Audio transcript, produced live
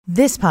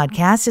This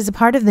podcast is a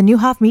part of the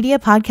Newhoff Media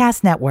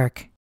Podcast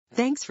Network.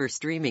 Thanks for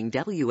streaming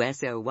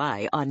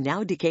WSOY on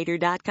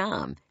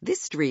NowDecatur.com.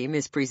 This stream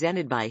is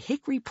presented by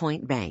Hickory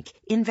Point Bank.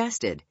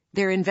 Invested.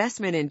 Their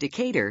investment in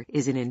Decatur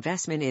is an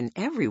investment in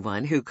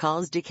everyone who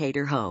calls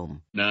Decatur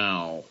home.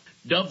 Now,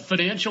 Dove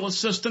Financial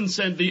Assistance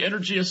and the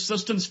Energy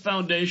Assistance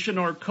Foundation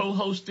are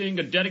co-hosting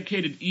a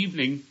dedicated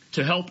evening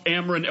to help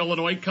Ameren,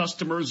 Illinois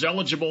customers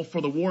eligible for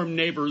the Warm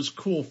Neighbors,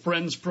 Cool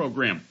Friends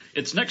program.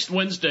 It's next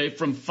Wednesday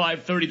from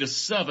 5:30 to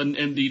 7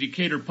 in the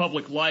Decatur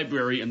Public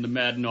Library in the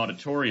Madden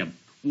Auditorium.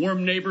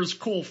 Warm Neighbors,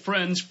 Cool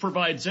Friends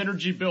provides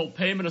energy bill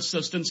payment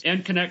assistance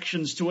and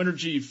connections to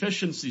energy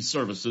efficiency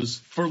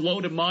services for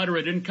low to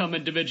moderate income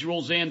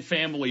individuals and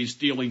families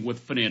dealing with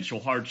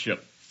financial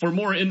hardship. For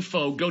more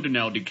info, go to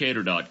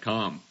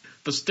NowDecatur.com.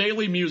 The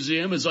Staley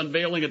Museum is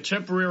unveiling a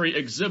temporary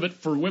exhibit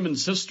for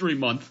Women's History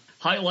Month,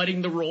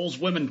 highlighting the roles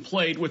women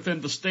played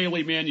within the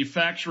Staley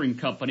Manufacturing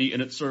Company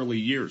in its early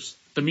years.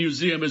 The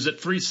museum is at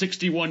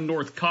 361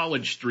 North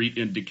College Street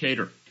in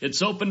Decatur.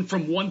 It's open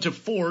from 1 to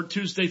 4,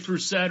 Tuesday through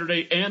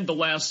Saturday, and the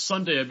last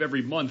Sunday of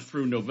every month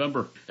through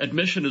November.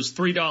 Admission is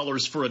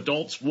 $3 for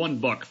adults,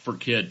 $1 for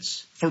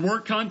kids. For more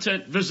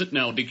content, visit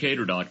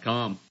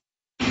NowDecatur.com.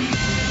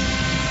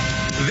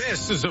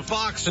 This is a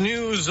Fox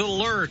News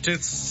alert.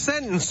 It's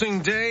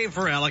sentencing day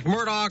for Alec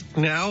Murdaugh,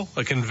 now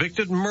a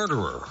convicted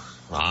murderer.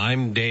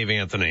 I'm Dave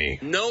Anthony.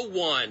 No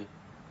one,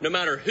 no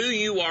matter who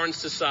you are in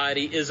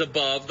society, is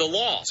above the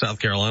law. South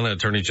Carolina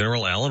Attorney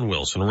General Alan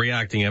Wilson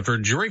reacting after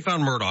a jury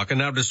found Murdaugh, a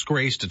now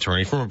disgraced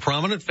attorney from a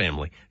prominent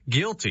family,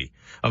 guilty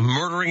of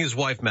murdering his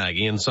wife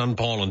Maggie and son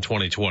Paul in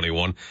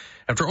 2021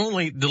 after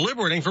only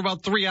deliberating for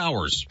about 3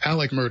 hours.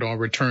 Alec Murdaugh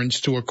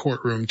returns to a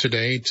courtroom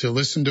today to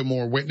listen to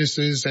more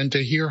witnesses and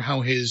to hear how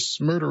his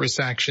murderous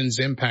actions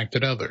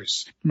impacted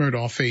others.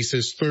 Murdaugh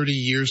faces 30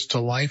 years to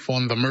life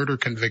on the murder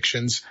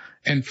convictions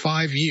and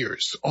 5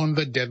 years on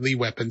the deadly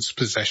weapons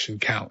possession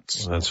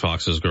counts. That's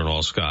Fox's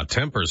Gernal Scott.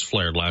 Tempers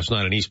flared last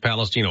night in East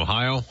Palestine,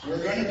 Ohio. We're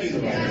going to do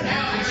the right.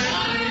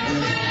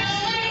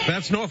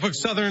 That's Norfolk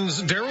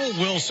Southern's Daryl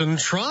Wilson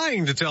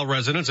trying to tell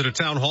residents at a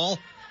town hall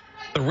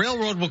the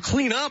railroad will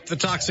clean up the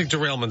toxic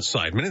derailment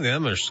site. Many of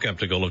them are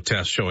skeptical of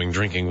tests showing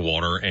drinking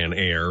water and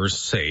air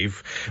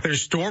safe.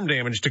 There's storm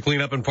damage to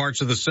clean up in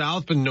parts of the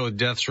South, but no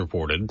deaths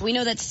reported. We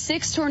know that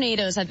 6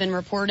 tornadoes have been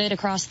reported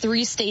across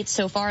 3 states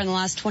so far in the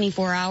last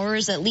 24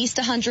 hours. At least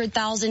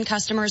 100,000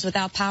 customers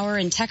without power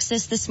in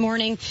Texas this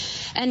morning,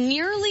 and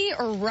nearly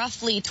or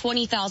roughly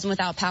 20,000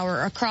 without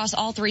power across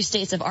all 3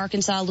 states of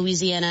Arkansas,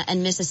 Louisiana,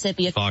 and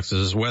Mississippi.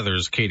 Fox's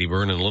Weather's Katie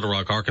Byrne in Little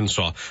Rock,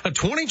 Arkansas. A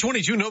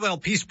 2022 Nobel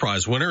Peace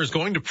Prize winner is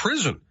going to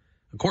prison.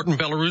 A court in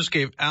Belarus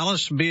gave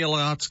Alice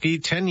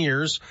Bialatsky 10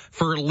 years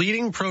for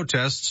leading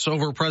protests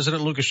over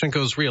President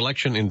Lukashenko's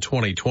re-election in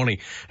 2020.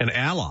 An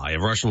ally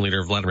of Russian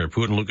leader Vladimir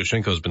Putin,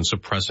 Lukashenko has been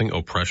suppressing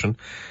oppression.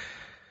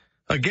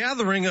 A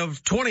gathering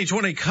of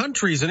 20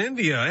 countries in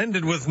India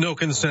ended with no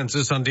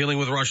consensus on dealing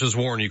with Russia's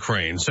war in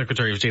Ukraine.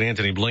 Secretary of State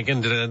Antony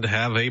Blinken did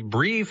have a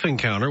brief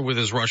encounter with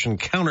his Russian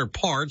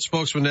counterpart.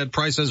 Spokesman Ned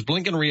Price says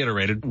Blinken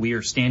reiterated, "We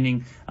are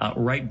standing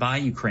right by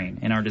Ukraine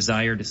in our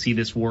desire to see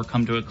this war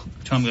come to a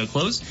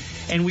close,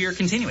 and we are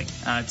continuing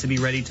to be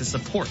ready to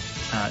support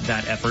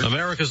that effort."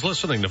 America's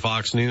listening to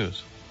Fox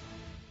News.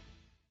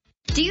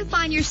 Do you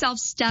find yourself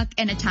stuck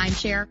in a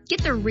timeshare?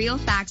 Get the real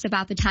facts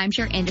about the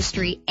timeshare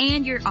industry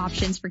and your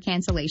options for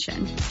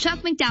cancellation. Chuck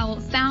McDowell,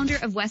 founder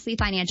of Wesley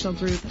Financial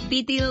Group,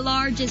 beat the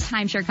largest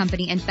timeshare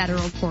company in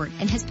federal court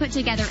and has put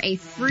together a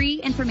free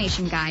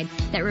information guide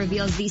that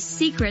reveals the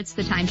secrets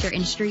the timeshare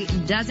industry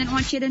doesn't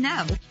want you to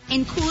know,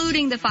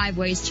 including the 5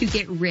 ways to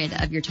get rid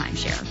of your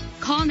timeshare.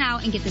 Call now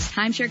and get this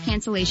timeshare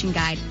cancellation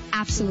guide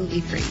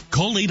absolutely free.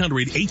 Call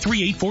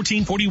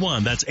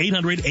 800-838-1441. That's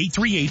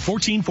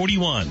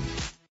 800-838-1441.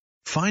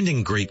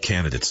 Finding great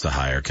candidates to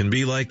hire can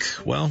be like,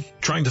 well,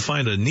 trying to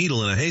find a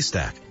needle in a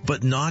haystack,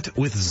 but not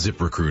with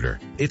ZipRecruiter.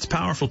 Its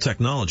powerful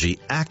technology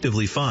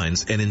actively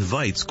finds and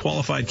invites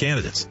qualified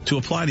candidates to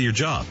apply to your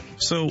job.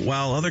 So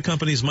while other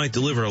companies might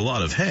deliver a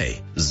lot of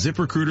hay,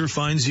 ZipRecruiter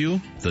finds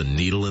you the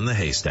needle in the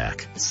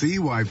haystack. See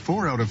why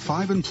 4 out of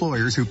 5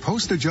 employers who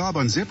post a job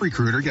on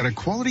ZipRecruiter get a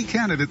quality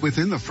candidate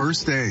within the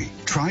first day.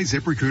 Try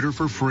ZipRecruiter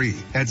for free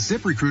at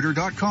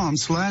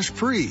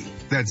ZipRecruiter.com/free.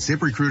 That's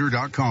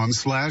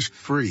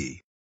ZipRecruiter.com/free.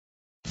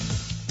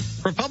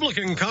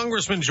 Republican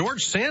Congressman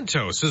George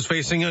Santos is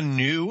facing a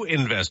new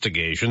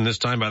investigation, this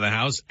time by the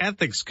House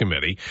Ethics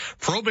Committee,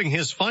 probing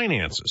his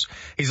finances.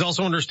 He's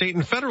also under state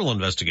and federal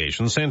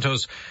investigations.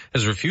 Santos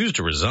has refused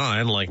to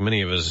resign, like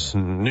many of his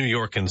New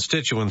York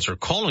constituents are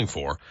calling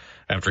for,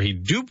 after he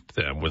duped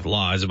them with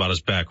lies about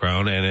his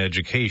background and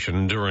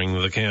education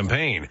during the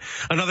campaign.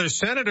 Another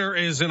senator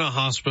is in a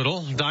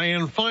hospital,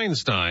 Dianne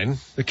Feinstein.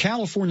 The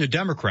California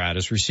Democrat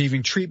is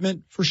receiving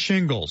treatment for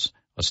shingles.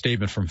 A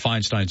statement from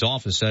Feinstein's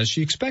office says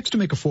she expects to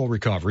make a full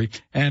recovery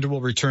and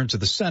will return to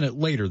the Senate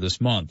later this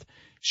month.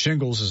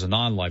 Shingles is a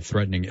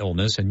non-life-threatening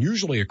illness and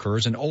usually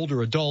occurs in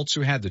older adults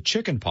who had the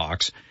chicken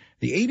pox.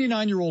 The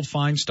 89-year-old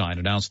Feinstein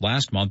announced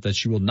last month that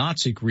she will not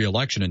seek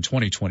re-election in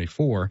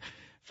 2024.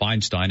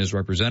 Feinstein has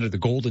represented the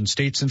Golden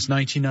State since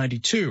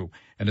 1992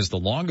 and is the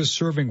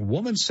longest-serving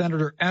woman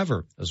senator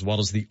ever, as well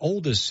as the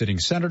oldest sitting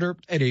senator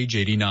at age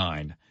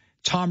 89.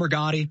 Tom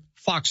Rigotti,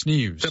 Fox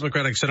News.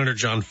 Democratic Senator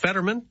John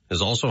Fetterman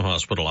is also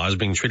hospitalized,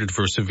 being treated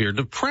for severe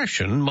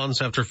depression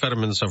months after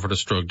Fetterman suffered a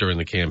stroke during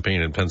the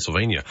campaign in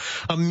Pennsylvania.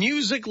 A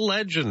music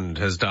legend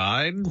has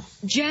died.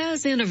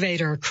 Jazz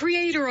innovator,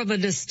 creator of a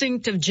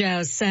distinctive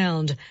jazz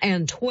sound,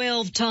 and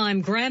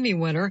 12-time Grammy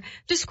winner,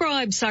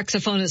 described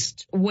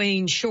saxophonist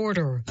Wayne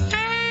Shorter.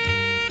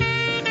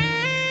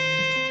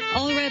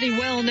 Already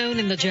well known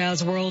in the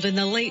jazz world, in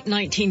the late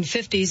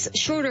 1950s,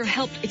 Shorter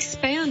helped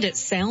expand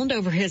its sound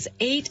over his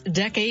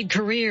 8-decade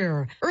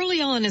career. Early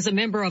on as a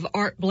member of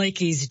Art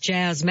Blakey's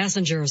Jazz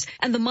Messengers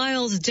and the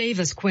Miles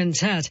Davis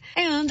Quintet,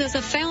 and as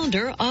a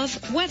founder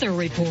of Weather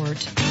Report.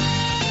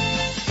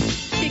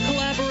 He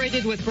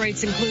collaborated with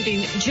greats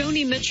including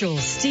Joni Mitchell,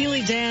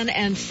 Steely Dan,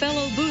 and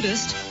fellow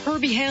Buddhist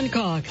Herbie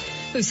Hancock,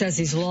 who says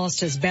he's lost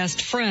his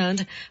best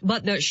friend,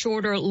 but that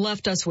Shorter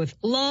left us with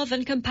love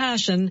and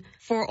compassion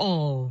for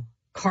all.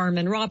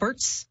 Carmen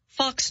Roberts,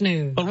 Fox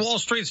News. On Wall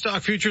Street,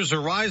 stock futures are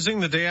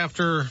rising the day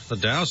after the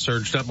Dow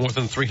surged up more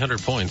than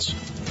 300 points.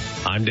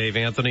 I'm Dave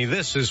Anthony.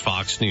 This is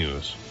Fox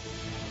News.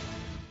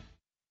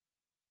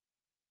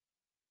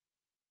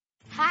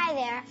 Hi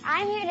there.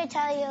 I'm here to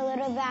tell you a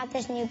little about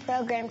this new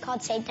program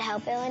called Safe to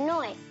Help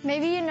Illinois.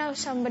 Maybe you know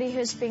somebody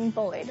who's being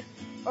bullied,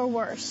 or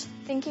worse,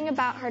 thinking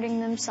about hurting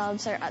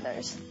themselves or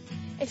others.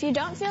 If you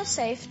don't feel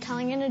safe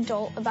telling an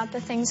adult about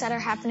the things that are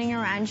happening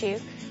around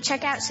you,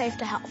 check out Safe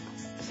to Help.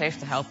 Safe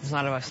to Help is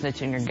not about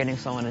snitching or getting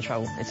someone in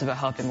trouble. It's about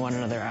helping one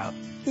another out.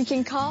 You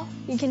can call,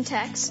 you can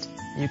text.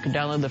 You can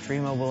download the free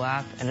mobile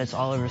app, and it's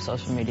all over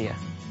social media.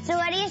 So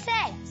what do you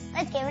say?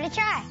 Let's give it a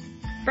try.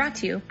 Brought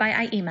to you by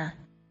IEMA.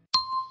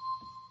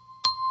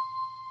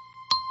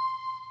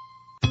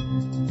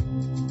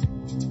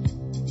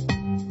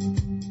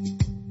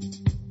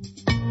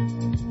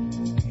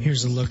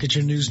 Here's a look at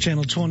your News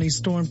Channel 20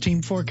 Storm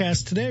Team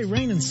forecast today.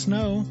 Rain and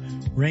snow.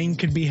 Rain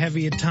could be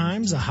heavy at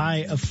times, a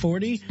high of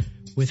 40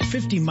 with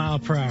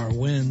 50-mile-per-hour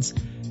winds.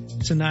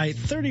 Tonight,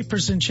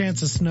 30%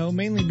 chance of snow,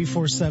 mainly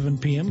before 7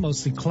 p.m.,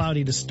 mostly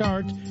cloudy to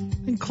start,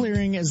 and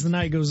clearing as the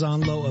night goes on,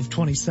 low of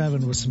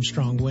 27 with some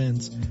strong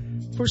winds.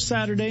 For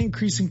Saturday,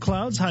 increasing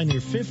clouds, high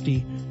near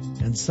 50,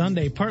 and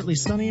Sunday, partly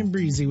sunny and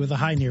breezy with a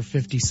high near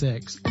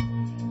 56.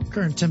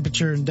 Current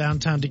temperature in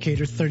downtown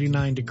Decatur,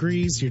 39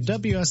 degrees. Your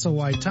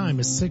WSOY time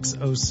is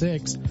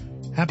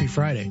 6:06. Happy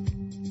Friday.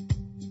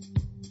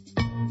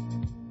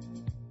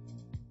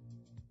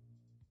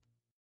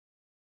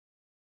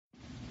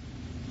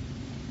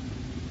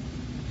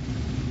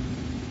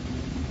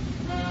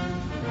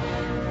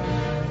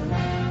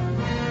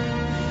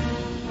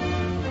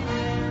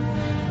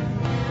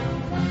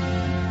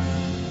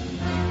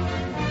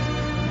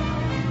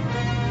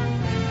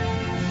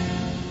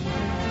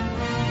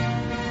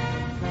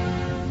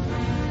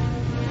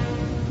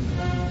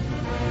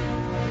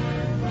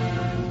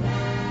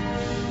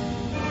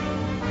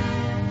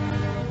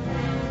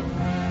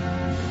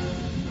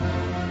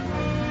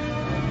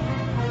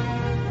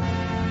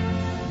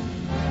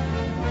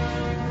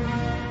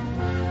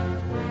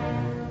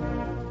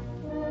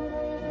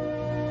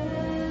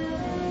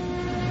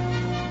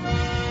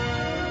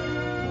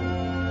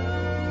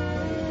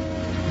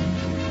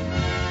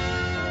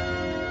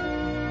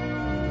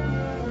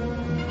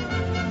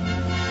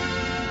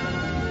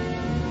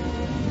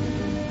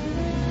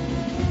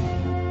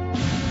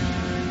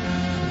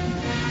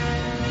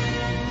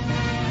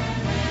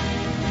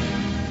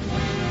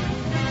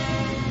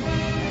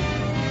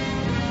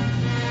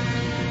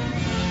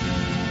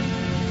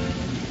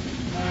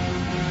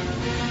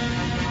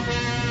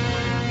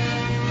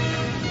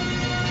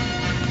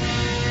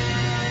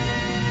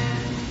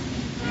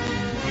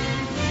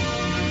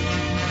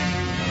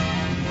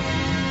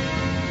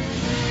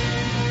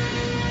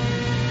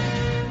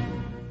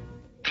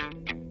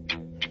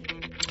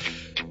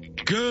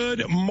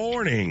 Good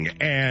morning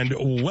and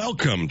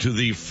welcome to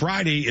the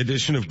Friday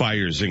edition of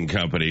Byers &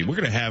 Company. We're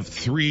going to have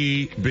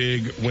 3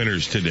 big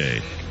winners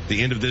today.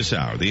 The end of this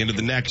hour, the end of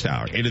the next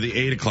hour, end of the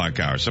 8 o'clock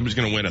hour. Somebody's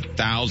going to win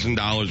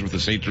 $1,000 worth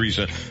of St.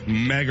 Teresa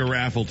mega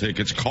raffle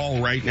tickets. Call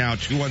right now,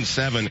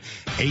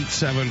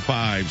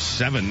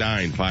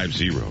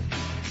 217-875-7950.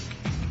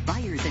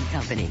 Byers &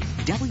 Company,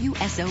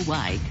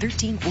 WSOY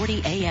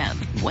 1340 AM,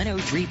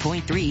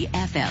 103.3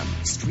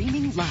 FM,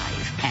 streaming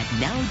live at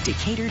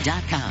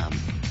nowdecatur.com.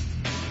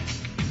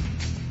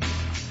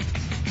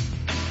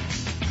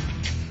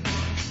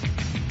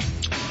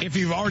 If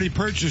you've already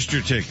purchased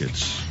your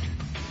tickets,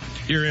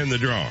 you're in the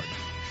drawing.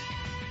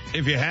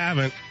 If you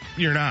haven't,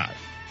 you're not.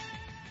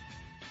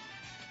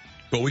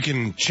 But we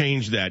can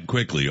change that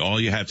quickly. All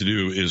you have to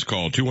do is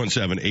call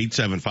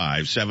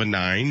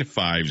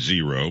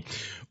 217-875-7950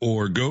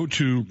 or go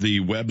to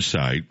the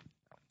website.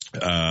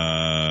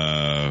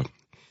 I'm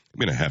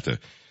going to have to.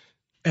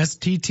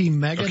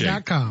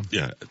 STTmega.com. Okay.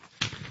 Yeah.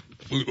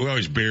 We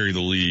always bury the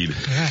lead.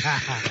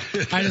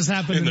 I just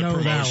happen to know that one. In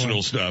the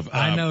promotional stuff.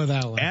 I know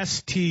that one.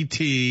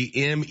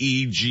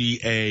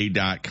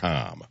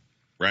 STTmega.com.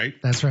 right?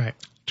 That's right.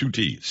 2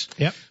 T's.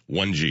 Yep.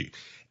 1 G.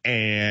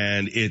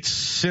 And it's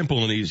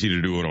simple and easy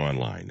to do it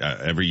online.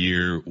 Every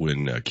year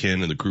when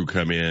Ken and the crew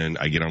come in,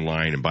 I get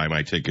online and buy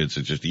my tickets.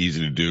 It's just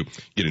easy to do.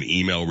 Get an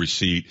email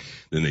receipt.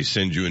 Then they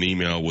send you an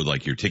email with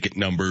like your ticket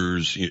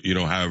numbers, you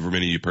know, however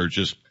many you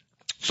purchase.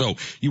 So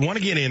you want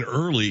to get in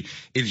early.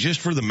 It's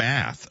just for the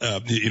math,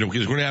 you know,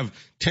 because we're going to have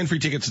 10 free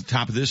tickets at the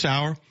top of this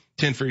hour,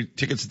 10 free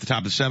tickets at the top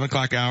of the 7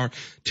 o'clock hour,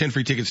 10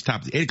 free tickets at the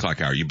top of the 8 o'clock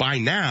hour. You buy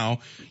now,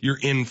 you're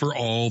in for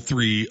all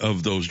 3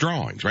 of those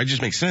drawings, right? It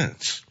just makes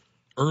sense.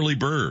 Early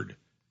bird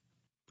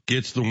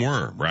gets the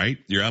worm, right?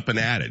 You're up and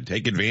at it.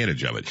 Take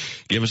advantage of it.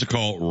 Give us a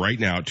call right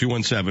now,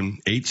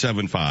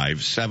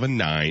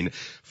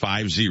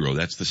 217-875-7950.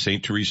 That's the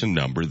St. Teresa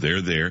number.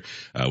 They're there.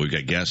 We've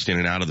got guests in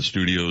and out of the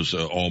studios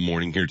all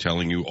morning here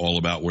telling you all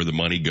about where the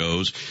money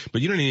goes.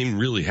 But you don't even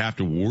really have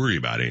to worry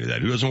about any of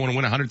that. Who doesn't want to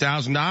win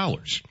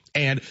 $100,000?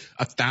 And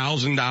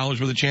 $1,000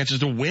 worth of chances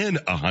to win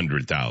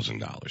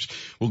 $100,000.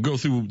 We'll go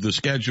through the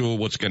schedule,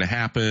 what's going to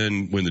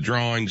happen, when the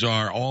drawings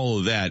are, all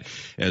of that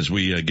as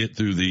we get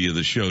through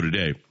the show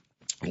today.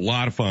 A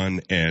lot of fun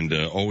and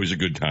always a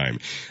good time.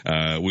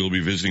 We'll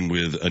be visiting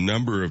with a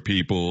number of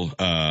people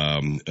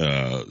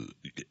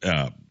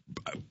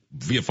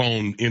via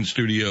phone in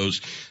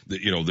studios.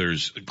 You know,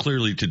 there's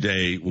clearly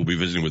today we'll be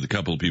visiting with a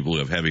couple of people who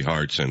have heavy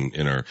hearts and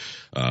are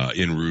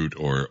en route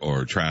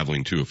or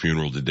traveling to a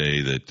funeral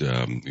today that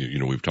you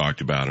know, we've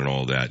talked about and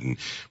all that. And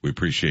we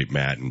appreciate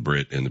Matt and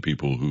Britt and the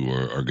people who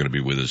are going to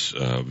be with us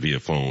via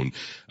phone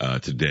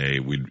today.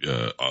 We'd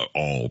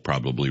all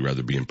probably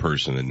rather be in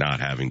person and not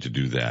having to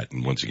do that.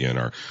 And once again,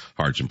 our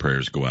hearts and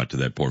prayers go out to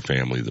that poor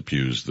family, the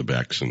Pews, the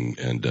Becks,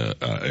 and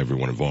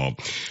everyone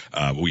involved.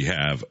 We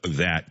have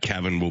that.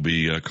 Kevin will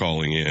be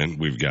calling in.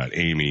 We've got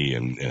Amy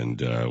and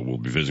we'll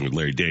be visiting with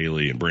Larry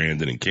Daly and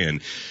Brandon and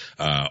Ken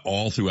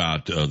all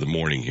throughout the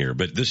morning here.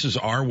 But this is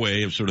our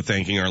way of sort of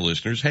thanking our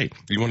listeners. Hey,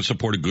 if you want to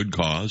support a good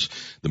cause,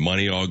 the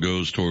money all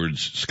goes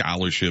towards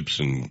scholarships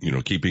and, you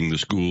know, keeping the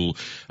school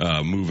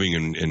moving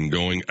and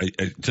going.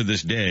 To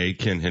this day,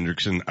 Ken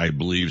Hendrickson, I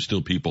believe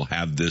still people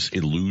have this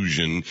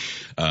illusion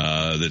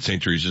that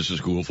St. Teresa's a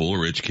school full of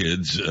rich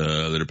kids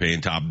that are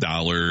paying top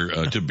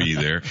dollar to be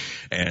there.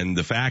 And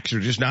the facts are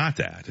just not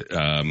that.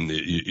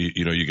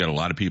 You know, you got a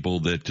lot of people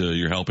that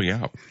you're helping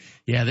out.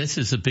 Yeah, this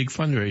is a big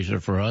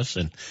fundraiser for us,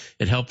 and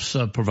it helps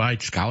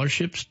provide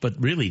scholarships, but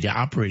really the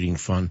operating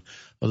fund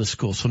of the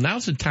school. So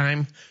now's the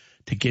time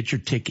to get your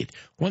ticket.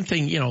 One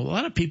thing, you know, a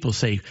lot of people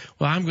say,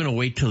 well, I'm going to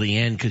wait till the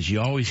end because you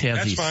always have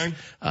That's these fine.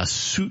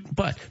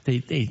 But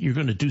you're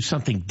going to do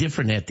something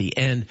different at the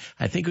end.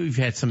 I think we've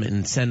had some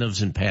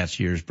incentives in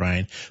past years,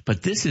 Brian,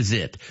 but this is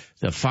it.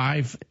 The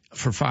 5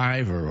 for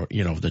 5 or,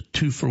 you know, the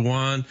 2 for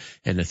 1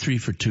 and the 3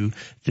 for 2.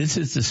 This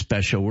is the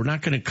special. We're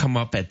not going to come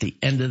up at the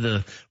end of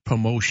the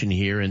promotion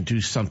here and do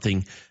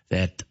something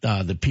that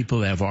the people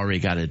that have already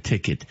got a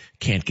ticket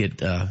can't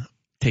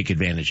take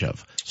advantage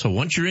of. So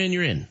once you're in,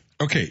 you're in.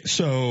 Okay,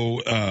 so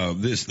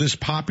this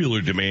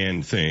popular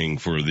demand thing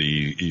for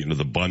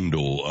the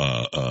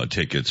bundle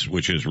tickets,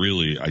 which is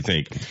really, I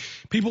think,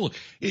 people,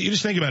 you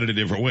just think about it a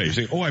different way. You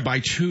say, oh, I buy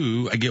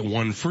 2, I get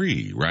 1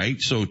 free, right?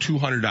 So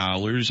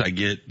 $200, I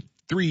get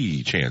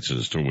 3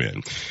 chances to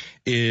win.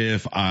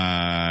 If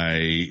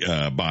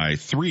I buy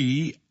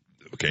 3,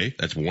 okay,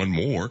 that's 1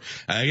 more.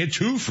 I get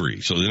 2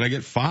 free, so then I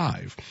get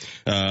 5.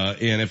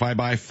 And if I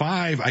buy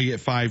 5, I get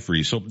 5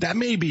 free. So that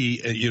may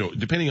be, you know,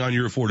 depending on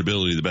your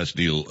affordability, the best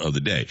deal of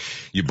the day.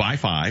 You buy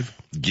 5,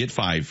 get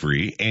 5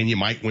 free, and you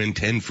might win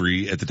 10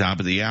 free at the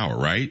top of the hour,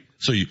 right?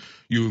 So you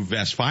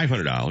invest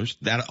 $500.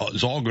 That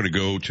is all going to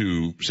go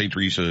to St.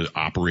 Teresa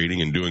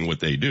operating and doing what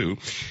they do,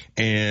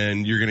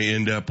 and you're going to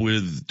end up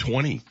with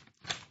 20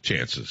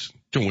 chances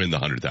to win the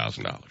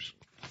 $100,000.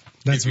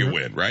 If you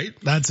win, right?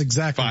 That's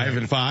exactly 5 right.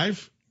 and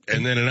 5.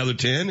 And then another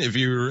 10 if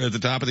you're at the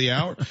top of the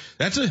hour.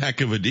 That's a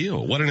heck of a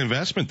deal. What an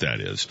investment that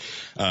is.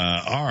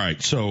 All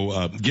right.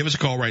 So, give us a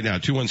call right now,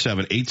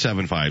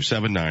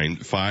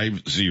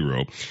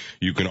 217-875-7950.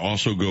 You can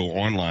also go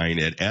online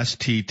at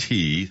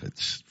STT,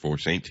 that's for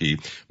St. T,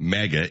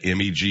 Mega,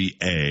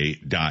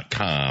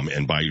 MEGA.com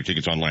and buy your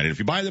tickets online. And if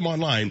you buy them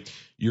online,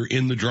 you're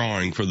in the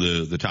drawing for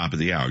the top of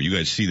the hour. You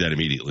guys see that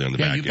immediately on the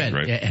back end,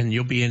 right? And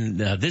you'll be in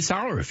this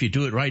hour if you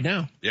do it right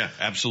now. Yeah,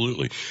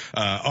 absolutely.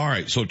 All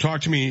right. So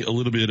talk to me a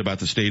little bit about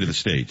the state of the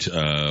state.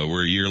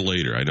 We're a year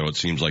later. I know it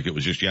seems like it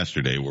was just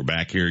yesterday. We're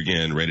back here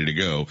again, ready to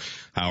go.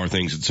 How are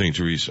things at St.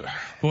 Teresa?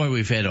 Boy,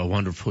 we've had a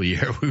wonderful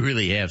year. We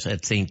really have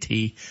at St.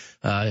 T.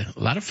 A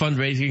lot of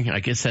fundraising. I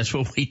guess that's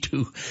what we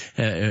do.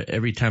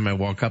 Every time I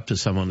walk up to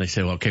someone, they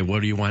say, well, okay,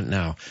 what do you want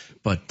now?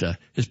 But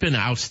it's been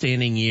an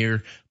outstanding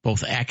year,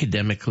 both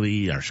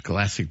academically, our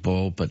Scholastic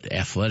Bowl, but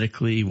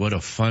athletically. What a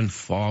fun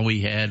fall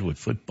we had with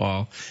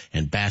football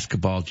and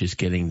basketball just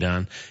getting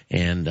done.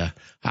 And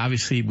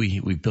obviously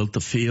we built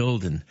the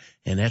field, and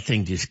that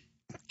thing just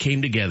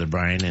came together,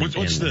 Brian.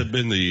 What's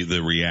been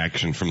the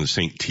reaction from the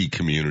St. T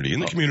community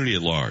and the community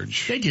at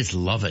large? They just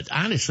love it.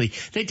 Honestly,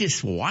 they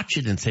just watch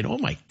it and say, oh,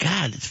 my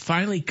God, it's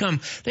finally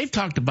come. They've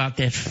talked about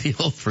that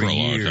field for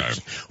years,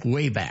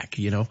 way back,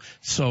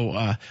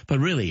 So, but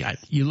really,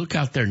 you look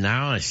out there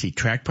now, I see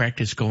track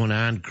practice going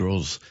on,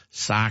 girls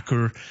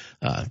soccer.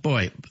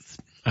 Boy,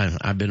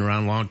 I've been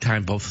around a long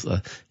time, both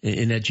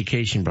in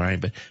education, Brian,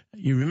 but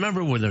you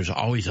remember when there's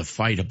always a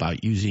fight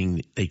about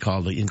using, they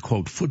call the, in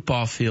quote,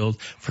 football field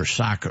for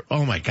soccer.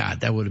 Oh, my God,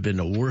 that would have been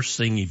the worst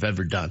thing you've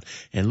ever done.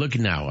 And look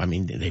now, I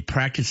mean, they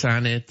practice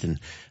on it, and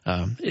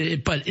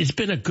but it's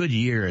been a good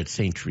year at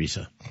St.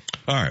 Teresa.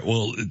 All right.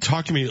 Well,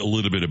 talk to me a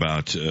little bit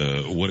about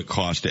what it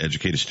costs to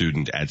educate a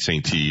student at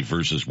St. T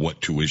versus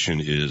what tuition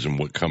is and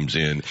what comes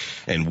in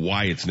and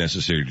why it's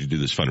necessary to do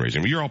this fundraising. I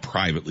mean, you're all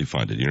privately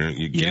funded.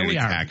 You get any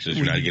taxes.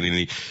 You're not getting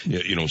any,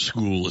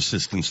 school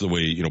assistance the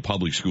way,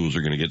 public schools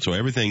are going to get. So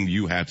everything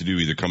you have to do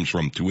either comes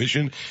from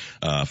tuition,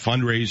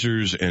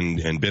 fundraisers,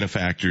 and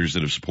benefactors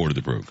that have supported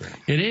the program.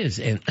 It is.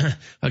 And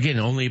again,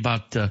 only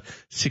about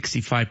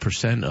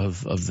 65%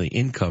 of the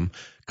income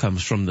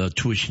comes from the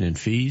tuition and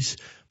fees.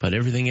 But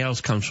everything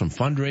else comes from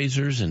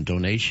fundraisers and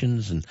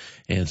donations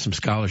and some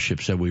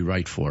scholarships that we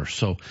write for.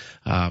 So,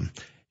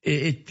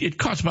 it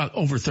costs about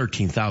over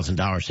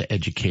 $13,000 to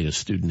educate a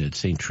student at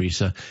St.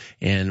 Teresa.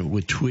 And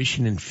with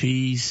tuition and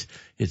fees,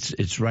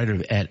 it's right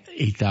at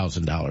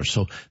 $8,000.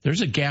 So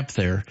there's a gap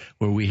there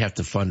where we have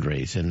to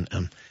fundraise. And,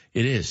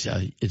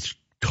 it's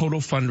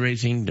total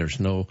fundraising. There's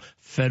no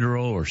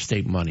federal or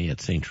state money at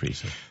St.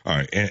 Teresa. All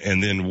right.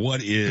 And then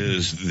what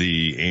is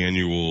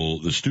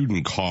the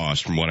student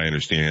cost, from what I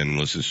understand,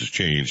 unless this has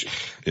changed,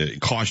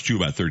 it costs you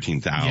about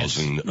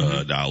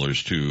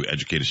 $13,000 to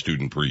educate a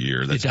student per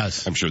year. It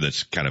does. I'm sure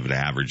that's kind of an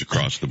average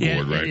across the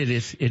board, right? It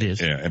is.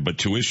 Yeah, but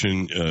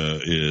tuition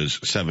is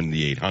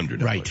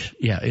 $7,800. Right.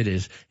 Yeah, it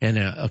is. And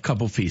a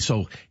couple fees.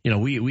 So,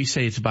 we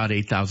say it's about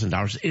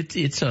 $8,000.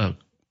 It's a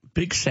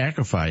big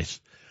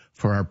sacrifice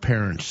for our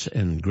parents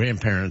and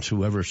grandparents,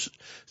 whoever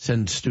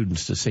sends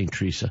students to St.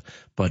 Teresa.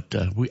 But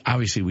we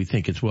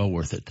think it's well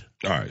worth it.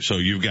 All right. So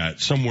you've got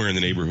somewhere in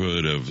the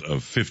neighborhood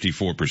of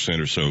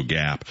 54% or so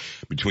gap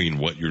between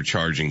what you're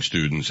charging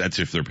students, that's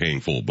if they're paying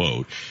full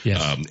boat,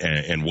 yes,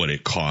 and what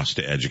it costs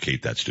to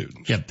educate that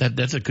student. Yep,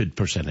 that's a good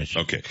percentage.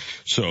 Okay.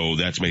 So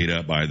that's made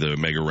up by the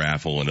mega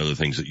raffle and other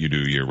things that you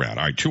do year round.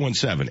 All right.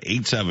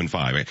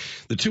 217-875.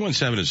 The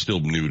 217 is still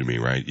new to me,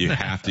 right? You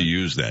have to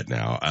use that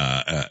now.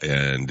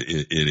 And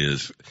it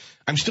is,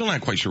 I'm still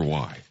not quite sure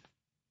why.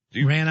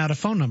 Ran out of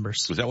phone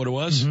numbers. Was that what it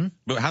was? Mm-hmm.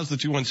 But how's the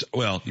 217?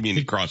 Well, you mean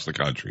across the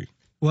country?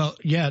 Well,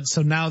 yeah.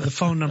 So now the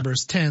phone number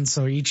is 10.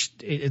 So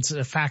it's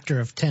a factor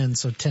of 10.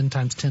 So 10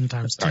 times 10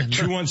 times 10. All right,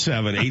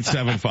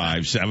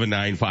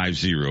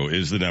 217-875-7950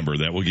 is the number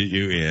that will get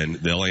you in.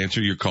 They'll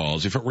answer your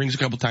calls. If it rings a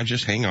couple times,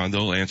 just hang on.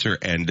 They'll answer.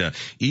 And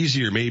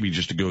easier maybe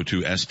just to go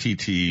to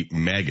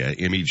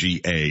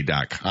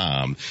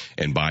sttmega.com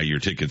and buy your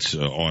tickets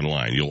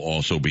online. You'll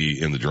also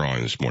be in the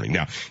drawing this morning.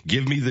 Now,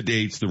 give me the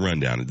dates, the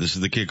rundown. This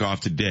is the kickoff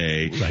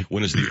today. Right.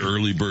 When is the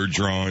early bird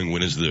drawing?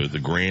 When is the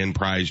grand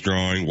prize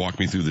drawing? Walk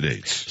me through the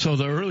dates. So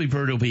the early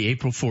bird will be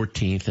April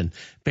 14th, and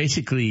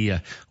basically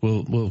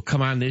we'll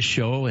come on this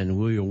show and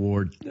we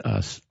award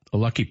a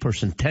lucky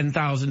person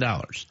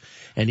 $10,000.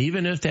 And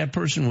even if that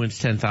person wins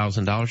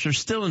 $10,000, they're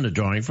still in the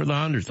drawing for the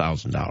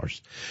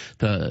 $100,000.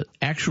 The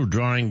actual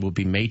drawing will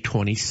be May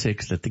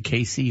 26th at the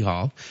KC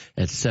Hall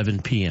at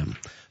 7 p.m.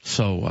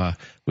 So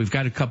we've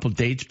got a couple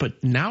dates,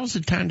 but now's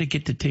the time to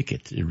get the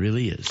ticket. It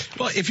really is.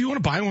 Well, if you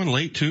want to buy one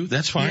late too,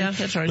 that's fine. Yeah,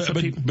 that's right.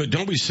 But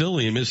don't be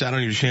silly and miss out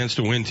on your chance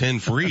to win 10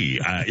 free.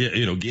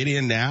 Get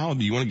in now.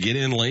 Do you want to get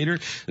in later?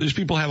 There's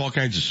people have all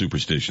kinds of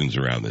superstitions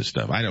around this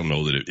stuff. I don't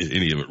know that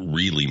any of it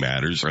really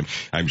matters.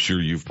 I'm sure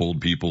you've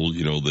pulled people,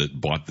 that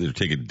bought their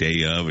ticket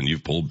day of, and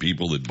you've pulled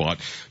people that bought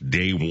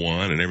day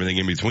one and everything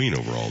in between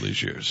over all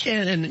these years.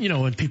 And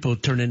when people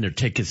turn in their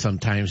tickets,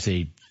 sometimes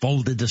they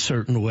fold it a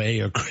certain way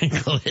or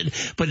crinkle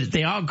it, but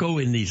they all go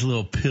in these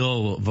little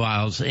pill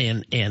vials,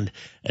 and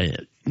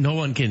no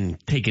one can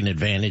take an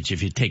advantage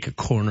if you take a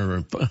corner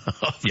of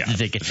the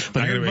ticket.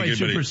 But everybody's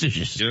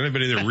superstitious. You don't have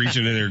anybody there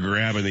reaching in there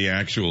grabbing the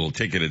actual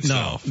ticket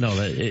itself. No,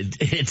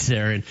 it's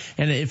there. And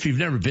if you've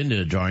never been to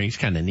a drawing, it's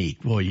kind of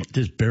neat. Well,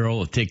 this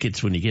barrel of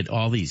tickets, when you get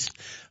all these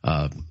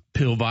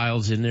pill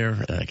vials in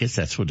there, I guess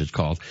that's what it's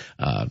called.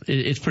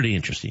 It's pretty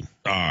interesting.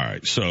 All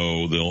right.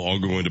 So they'll all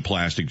go into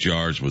plastic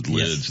jars with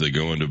lids. Yes. They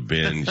go into a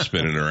bin, you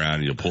spin it around,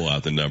 and you'll pull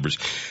out the numbers.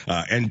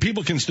 And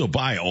people can still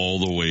buy all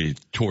the way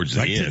towards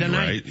the end,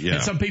 right? Yeah.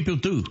 And some people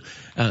do.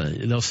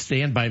 They'll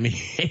stand by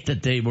me the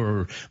day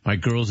where my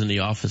girls in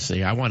the office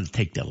say, I want to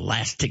take the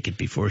last ticket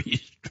before you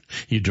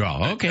you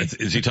draw. Okay.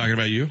 Is he talking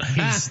about you?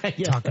 He's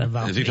talking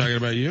about Is he talking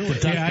about you?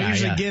 Yeah, I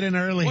usually get in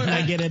early and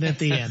I get in at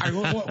the end.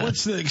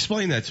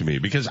 Explain that to me,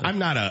 because I'm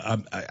not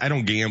I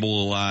don't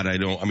gamble a lot.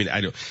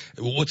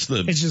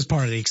 It's just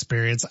part of the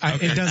experience.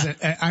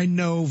 I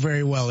know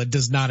very well it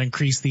does not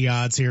increase the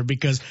odds here,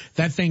 because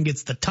that thing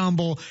gets the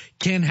tumble.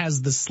 Ken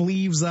has the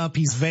sleeves up.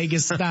 He's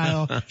Vegas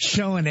style,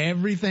 showing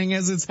everything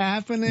as it's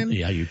happening.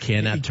 Yeah, you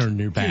cannot turn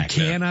your back.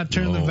 You cannot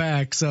turn the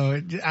back. So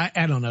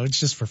I don't know. It's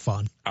just for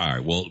fun. All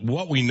right. Well,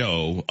 what we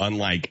know,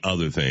 unlike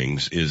other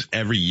things, is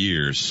every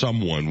year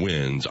someone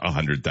wins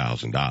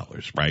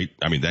 $100,000, right?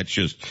 I mean,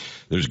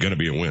 there's going to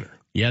be a winner.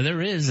 Yeah,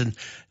 there is. And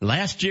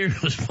last year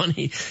it was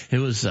funny. It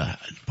was,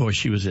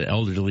 she was an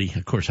elderly.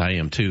 Of course, I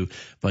am too.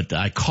 But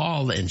I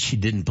called and she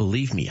didn't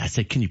believe me. I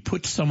said, can you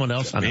put someone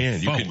else on the phone?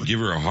 Man, you could give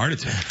her a heart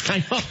attack.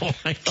 I know.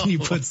 Can you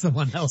put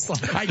someone else on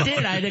the phone? I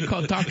did. I had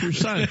to talk to her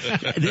son.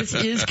 This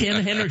is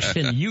Ken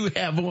Hendrickson. You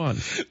have won.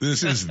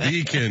 This is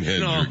the Ken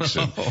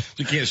Hendrickson. No.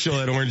 You can't show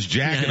that orange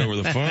jacket over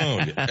the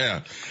phone.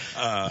 Yeah.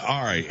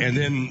 All right. And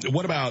then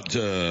what about,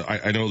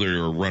 I know there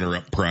are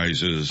runner-up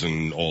prizes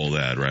and all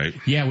that, right?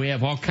 Yeah, we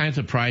have all kinds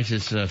of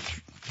prizes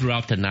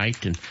throughout the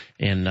night,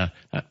 and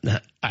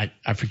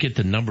I forget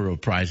the number of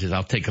prizes.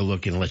 I'll take a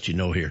look and let you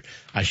know here.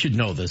 I should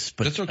know this,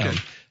 but that's okay.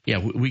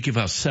 We give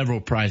out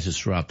several prizes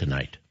throughout the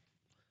night.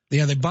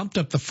 Yeah, they bumped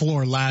up the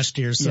floor last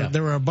year, so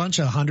there were a bunch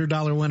of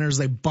 $100 winners.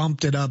 They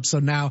bumped it up, so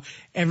now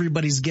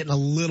everybody's getting a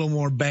little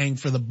more bang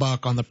for the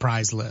buck on the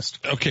prize list.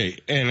 Okay,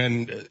 and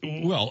then,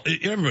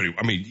 everybody,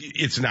 I mean,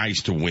 it's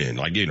nice to win.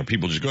 Like,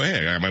 people just go, hey,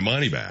 I got my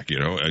money back,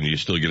 and you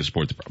still get to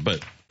support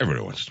but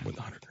everybody wants to win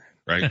the $100,000,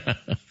 right?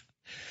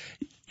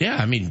 Yeah,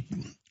 I mean,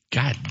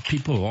 God,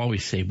 people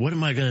always say, what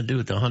am I going to do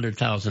with the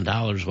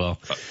 $100,000? Well,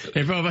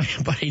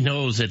 everybody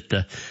knows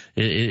that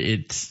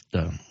it's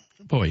a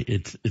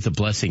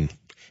blessing.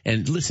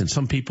 And listen,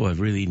 some people have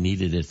really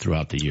needed it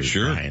throughout the year.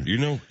 Sure. Brian.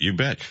 You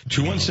bet.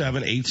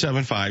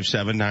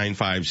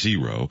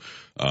 217-875-7950.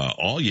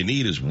 All you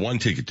need is one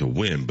ticket to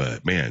win,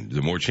 but man,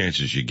 the more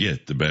chances you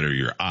get, the better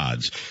your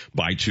odds.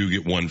 Buy 2,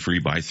 get 1 free.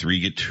 Buy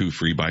 3, get 2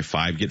 free. Buy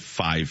 5, get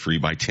 5 free.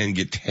 Buy 10,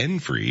 get 10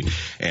 free.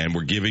 And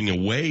we're giving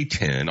away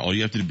 10. All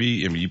you have to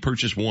be, you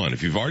purchase 1.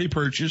 If you've already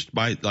purchased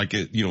by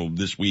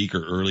this week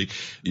or early,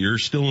 you're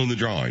still in the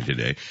drawing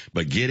today.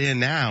 But get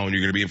in now and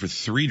you're going to be in for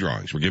 3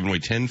 drawings. We're giving away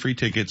 10 free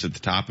tickets at the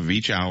top of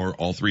each hour,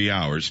 all 3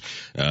 hours.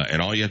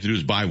 And all you have to do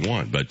is buy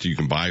 1, but you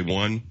can buy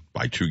 1.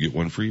 Buy 2, get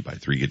 1 free. Buy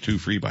 3, get 2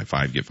 free. Buy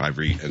 5, get 5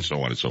 free, and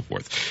so on and so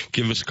forth.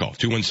 Give us a call.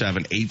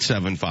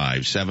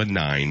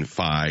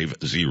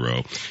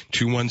 217-875-7950.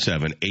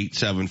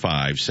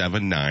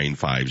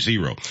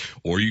 217-875-7950.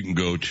 Or you can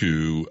go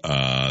to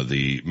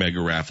the Mega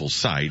Raffle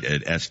site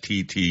at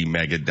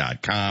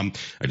sttmega.com.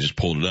 I just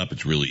pulled it up.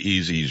 It's really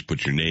easy. You just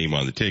put your name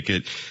on the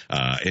ticket.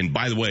 And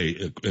by the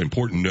way,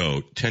 important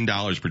note,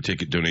 $10 per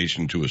ticket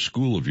donation to a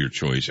school of your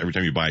choice. Every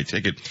time you buy a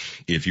ticket,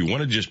 if you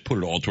want to just put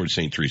it all towards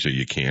St. Teresa,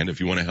 you can. If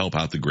you want to help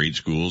out the grade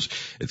schools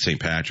at St.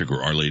 Patrick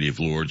or Our Lady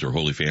of Lourdes or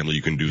Holy Family,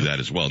 you can do that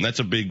as well. And that's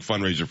a big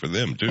fundraiser for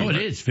them too. Oh, right?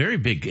 It is very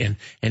big. And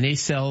they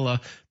sell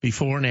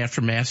before and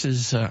after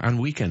masses on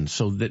weekends.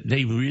 So that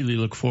they really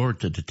look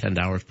forward to the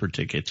 $10 per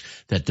ticket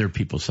that their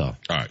people sell.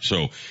 All right.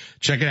 So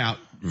check it out.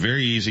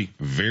 Very easy,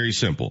 very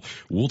simple.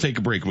 We'll take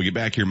a break. When we get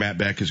back here, Matt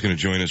Beck is going to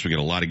join us. We got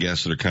a lot of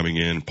guests that are coming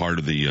in, part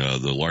of the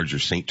larger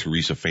St.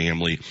 Teresa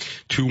family.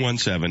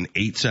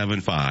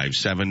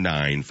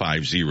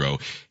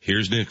 217-875-7950.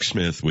 Here's Nick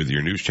Smith with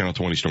your News Channel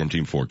 20 Storm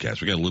Team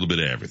forecast. We got a little bit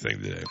of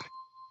everything today.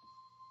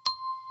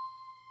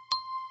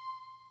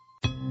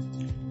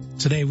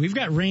 Today, we've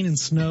got rain and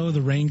snow. The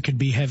rain could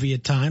be heavy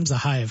at times, a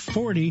high of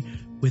 40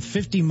 with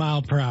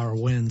 50-mile-per-hour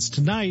winds.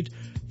 Tonight,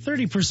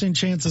 30%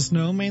 chance of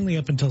snow, mainly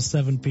up until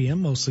 7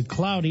 p.m., mostly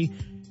cloudy.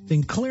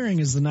 Then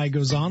clearing as the night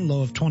goes on,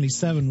 low of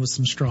 27 with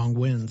some strong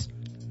winds.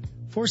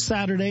 For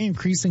Saturday,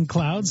 increasing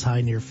clouds,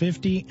 high near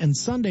 50, and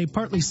Sunday,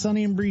 partly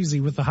sunny and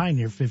breezy with a high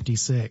near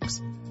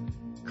 56.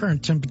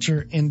 Current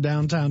temperature in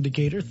downtown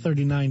Decatur,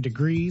 39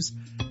 degrees.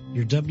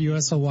 Your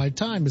WSOY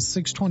time is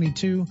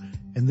 6:22,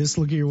 and this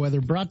look at your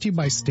weather brought to you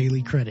by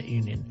Staley Credit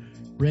Union.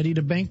 Ready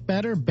to bank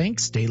better? Bank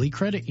Staley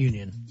Credit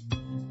Union.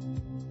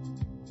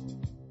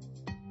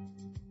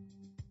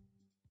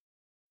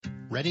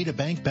 Ready to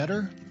bank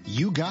better?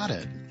 You got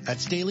it at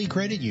Staley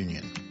Credit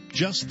Union.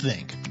 Just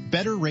think,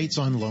 better rates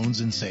on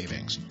loans and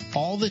savings.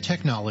 All the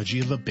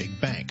technology of a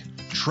big bank.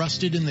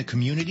 Trusted in the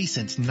community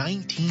since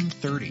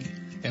 1930.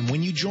 And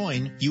when you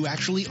join, you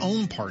actually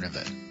own part of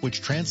it,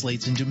 which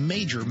translates into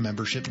major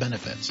membership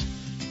benefits.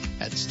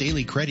 At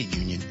Staley Credit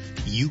Union,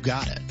 you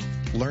got it.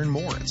 Learn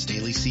more at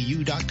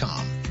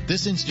StaleyCU.com.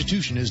 This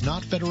institution is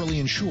not federally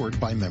insured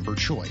by Member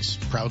Choice.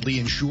 Proudly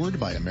insured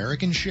by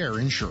American Share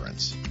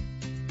Insurance.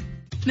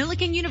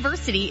 Millikan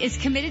University is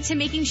committed to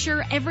making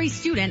sure every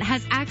student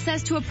has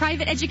access to a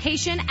private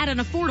education at an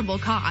affordable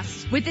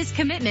cost. With this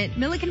commitment,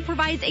 Millikan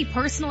provides a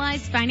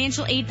personalized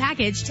financial aid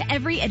package to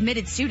every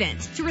admitted student.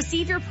 To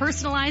receive your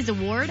personalized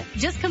award,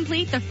 just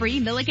complete the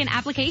free Millikan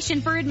application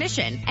for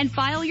admission and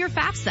file your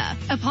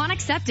FAFSA. Upon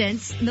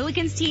acceptance,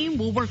 Millikan's team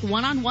will work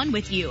one-on-one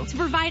with you to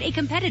provide a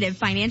competitive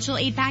financial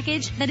aid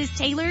package that is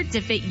tailored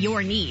to fit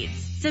your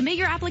needs. Submit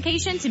your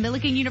application to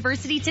Millikan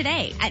University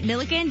today at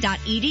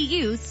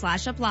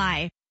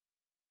millikan.edu/apply.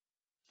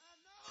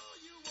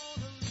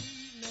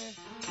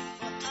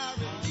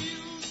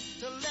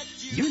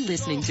 You're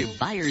listening to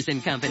Byers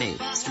 & Company,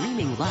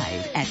 streaming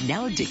live at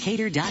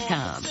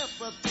nowdecatur.com.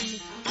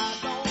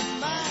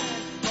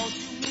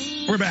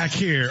 We're back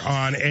here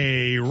on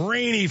a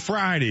rainy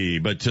Friday,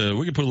 but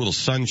we can put a little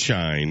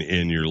sunshine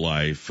in your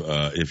life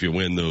if you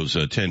win those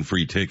 10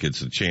 free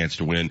tickets, a chance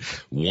to win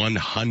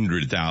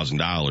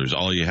 $100,000.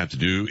 All you have to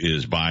do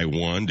is buy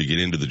one to get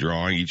into the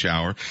drawing each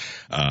hour.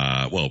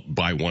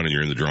 Buy one and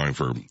you're in the drawing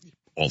for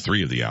all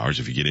 3 of the hours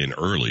if you get in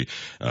early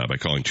by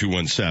calling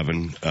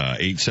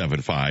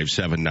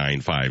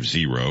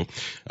 217-875-7950,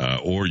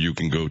 or you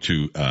can go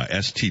to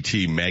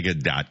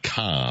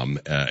sttmega.com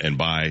and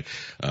buy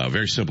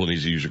very simple and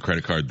easy to use your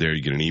credit card there.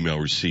 You get an email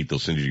receipt. They'll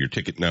send you your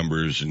ticket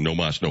numbers. No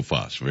muss, no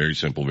fuss. Very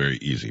simple, very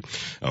easy.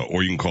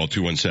 Or you can call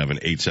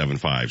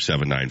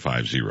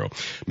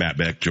 217-875-7950. Matt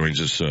Beck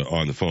joins us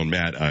on the phone.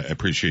 Matt, I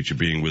appreciate you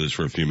being with us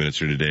for a few minutes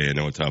here today. I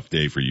know a tough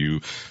day for you,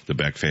 the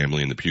Beck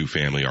family and the Pugh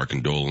family. Our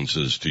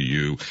condolences to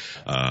you.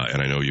 And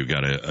I know you've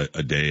got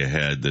a day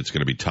ahead that's going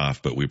to be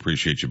tough, but we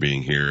appreciate you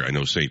being here. I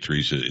know St.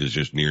 Teresa is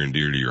just near and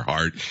dear to your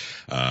heart,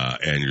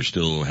 and you're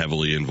still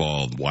heavily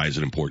involved. Why is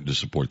it important to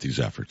support these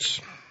efforts?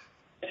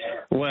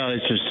 Well,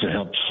 it just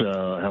helps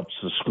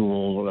the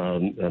school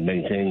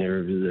maintain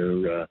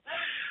their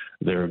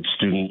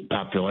student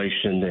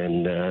population,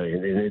 and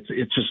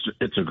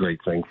it's a great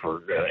thing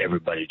for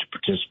everybody to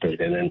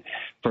participate in. And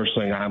first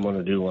thing I'm going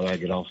to do when I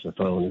get off the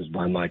phone is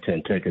buy my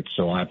 10 tickets,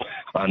 so I'm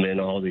in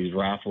all these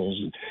raffles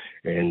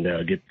and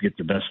get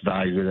the best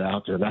value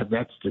out there.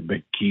 That's the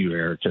big key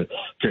there. To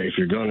if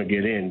you're going to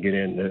get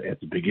in at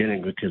the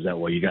beginning, because that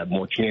way you got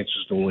more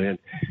chances to win,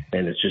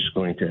 and it's just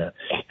going to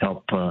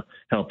help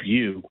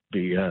you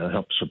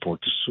help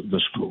support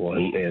the school.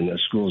 And the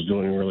school is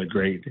doing really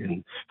great,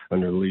 and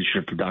under the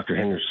leadership of Dr.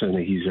 Henderson,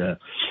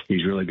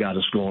 he's really got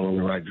us going in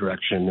the right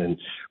direction. And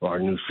our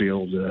new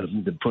field,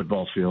 the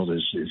football field,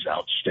 is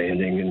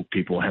outstanding, and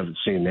people haven't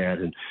seen that,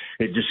 and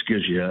it just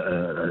gives you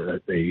a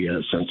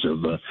sense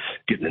of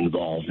getting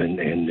involved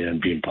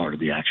and being part of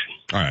the action.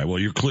 All right. Well,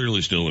 you're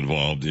clearly still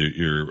involved.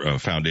 You're a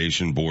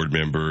foundation board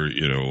member,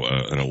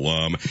 an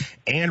alum,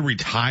 and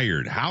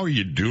retired. How are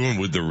you doing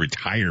with the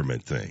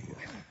retirement thing?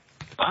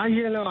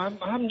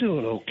 I'm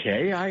doing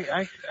okay.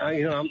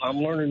 I'm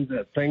learning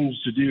the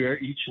things to do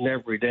each and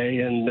every day,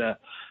 and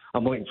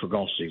I'm waiting for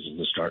golf season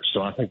to start.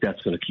 So I think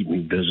that's going to keep me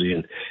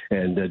busy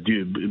and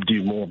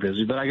do more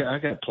busy. But I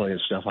got plenty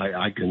of stuff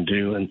I can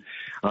do, and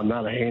I'm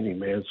not a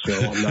handyman, so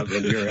I'm not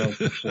going to be around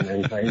fixing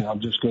anything. I'm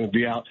just going to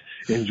be out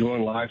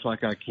enjoying life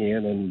like I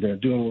can and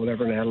doing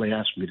whatever Natalie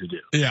asked me to do.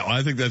 Yeah, well,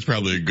 I think that's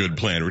probably a good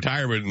plan.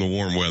 Retirement in the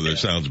warm weather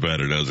sounds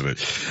better, doesn't it?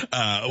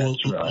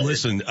 Right.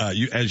 Listen,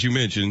 as you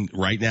mentioned,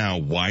 right now,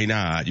 why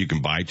not? You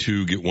can buy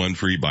 2, get 1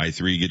 free, buy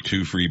 3, get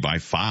 2 free, buy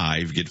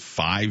 5, get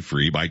 5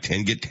 free, buy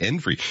 10, get 10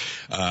 free.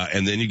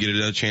 And then you get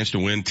a chance to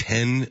win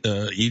 10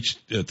 each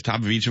at the top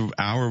of each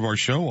hour of our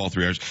show, all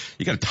 3 hours.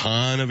 You got a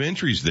ton of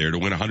entries there to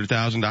win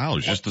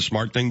 $100,000. Just the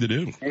smart thing to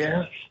do.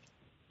 Yeah.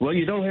 Well,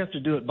 you don't have to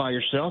do it by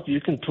yourself.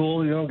 You can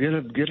pull, get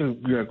a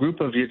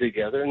group of you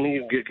together, and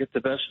you get the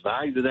best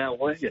value that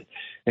way.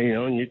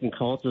 And you can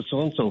call it the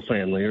so-and-so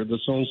family or the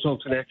so-and-so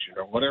connection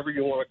or whatever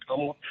you want to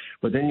come with.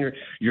 But then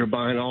you're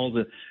buying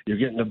you're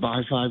getting to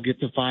buy 5, get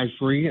the 5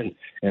 free, and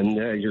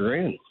you're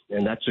in.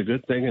 And that's a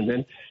good thing. And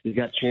then you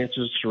got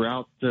chances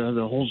throughout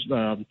the whole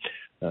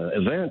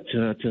event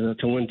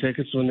to win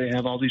tickets when they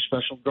have all these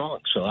special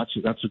drawings. So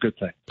that's a good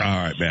thing. All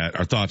right, Matt.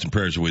 Our thoughts and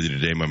prayers are with you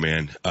today, my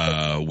man.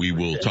 We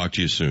will talk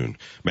to you soon.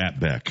 Matt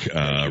Beck,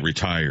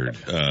 retired.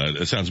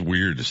 It sounds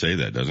weird to say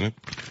that, doesn't it?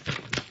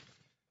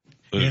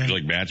 Yeah.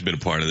 Like Matt's been a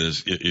part of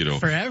this,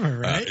 forever,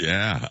 right?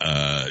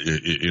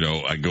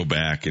 I go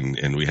back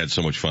and we had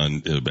so much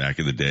fun back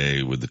in the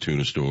day with the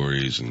Tuna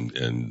Stories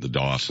and the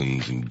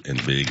Dawsons and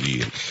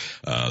Biggie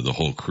and the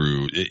whole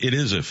crew. It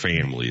is a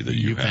family that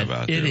you have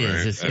out there. It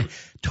is. Right?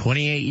 It's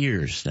 28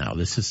 years now.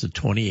 This is the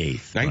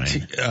 28th.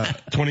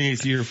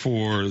 28th year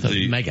for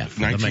the Mega.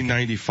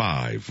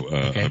 1995,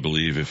 okay. I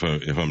believe, if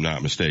I'm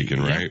not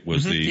mistaken, right?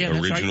 Was the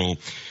original.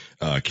 Right.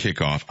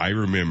 Kickoff. I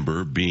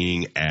remember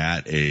being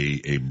at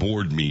a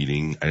board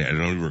meeting. I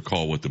don't even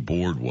recall what the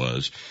board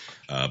was,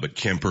 but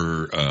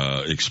Kemper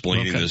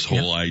explaining this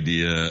whole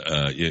idea.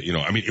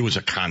 It was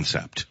a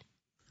concept.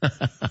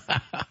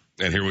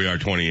 And here we are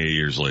 28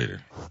 years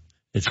later.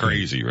 It's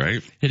crazy,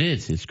 right? It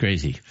is. It's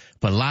crazy.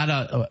 But a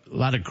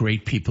lot of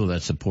great people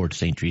that support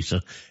St.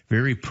 Teresa.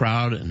 Very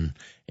proud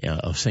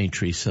of St.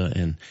 Teresa,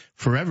 and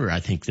forever I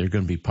think they're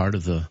going to be part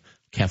of the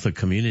Catholic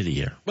community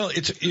here. Well,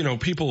 it's,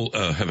 people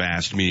have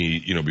asked me,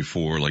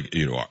 before, like,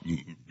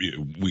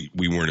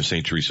 we weren't a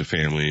St. Teresa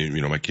family,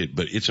 my kid,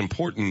 but it's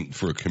important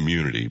for a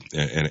community,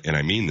 and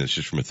I mean this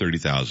just from a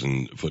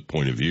 30,000 foot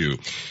point of view,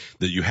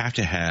 that you have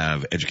to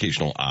have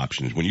educational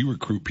options. When you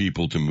recruit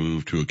people to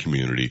move to a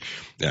community,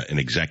 an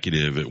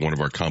executive at one of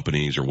our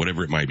companies or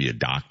whatever it might be, a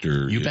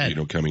doctor,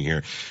 coming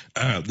here,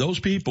 those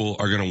people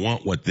are going to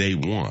want what they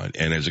want.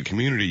 And as a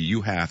community,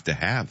 you have to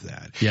have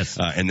that. Yes.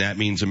 And that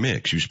means a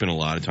mix. You spend a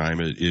lot of time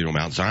at,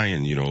 Mount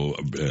Zion, in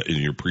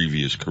your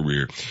previous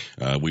career.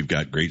 We've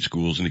got great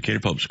schools in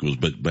Decatur Public Schools,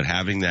 but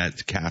having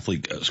that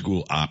Catholic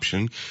school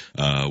option,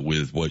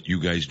 with what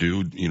you guys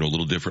do, a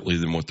little differently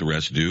than what the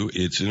rest do,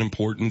 it's an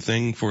important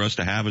thing for us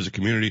to have as a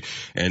community,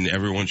 and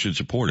everyone should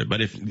support it. But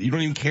if you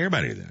don't even care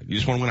about any of that, you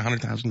just want to win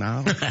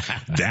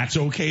 $100,000, that's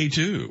okay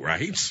too,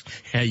 right?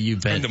 Yeah, you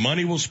bet. And the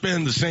money will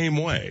spend the same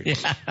way.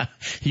 Yeah,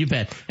 you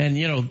bet.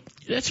 And,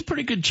 that's a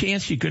pretty good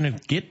chance you're going to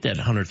get that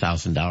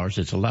 $100,000.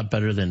 It's a lot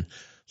better than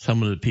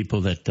some of the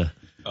people that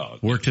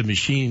worked in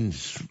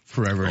machines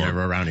forever and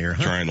ever around here.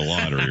 Huh? Trying the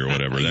lottery or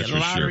whatever, that's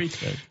for sure.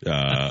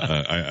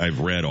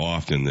 I've read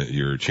often that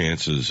your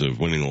chances of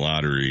winning the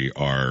lottery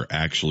are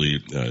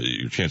actually,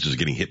 your chances of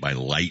getting hit by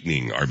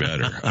lightning are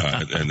better.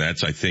 And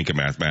that's, I think, a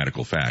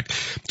mathematical fact.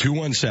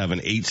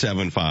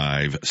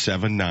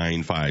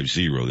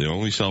 217-875-7950. They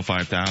only sell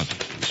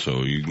 5,000.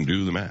 So you can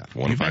do the math.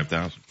 1 to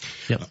 5,000.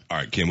 Yep. All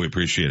right, Kim, we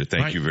appreciate it.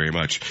 Thank you very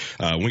much.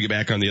 When we get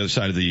back on the other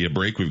side of the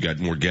break, we've got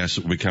more guests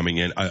that will be coming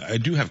in. I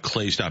do have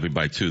Clay stopping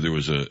by too. There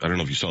was I don't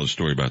know if you saw the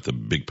story about the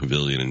big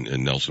pavilion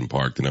in Nelson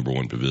Park, the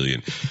 #1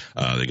 pavilion.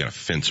 They got a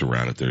fence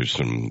around it. There's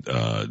some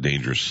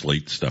dangerous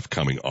slate stuff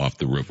coming off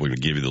the roof. We're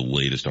going to give you the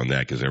latest on that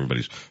because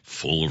everybody's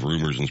full of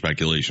rumors and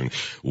speculation.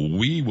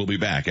 We will be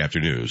back after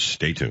news.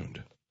 Stay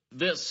tuned.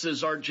 This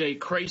is R.J.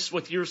 Crace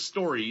with your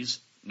stories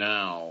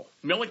now.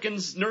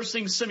 Milliken's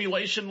Nursing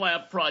Simulation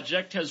Lab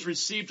project has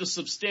received a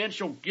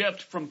substantial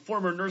gift from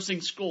former nursing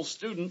school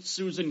student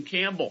Susan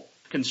Campbell.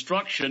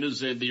 Construction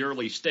is in the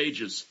early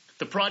stages.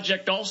 The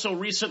project also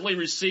recently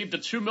received a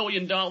 $2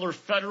 million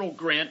federal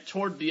grant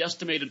toward the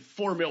estimated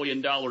 $4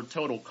 million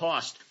total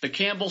cost. The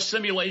Campbell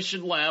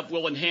Simulation Lab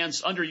will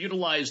enhance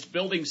underutilized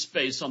building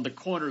space on the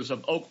corners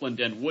of Oakland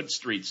and Wood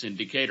Streets in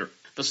Decatur.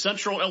 The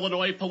Central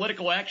Illinois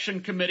Political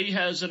Action Committee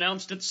has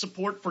announced its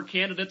support for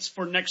candidates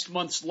for next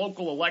month's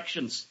local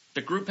elections.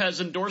 The group has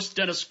endorsed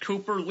Dennis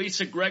Cooper,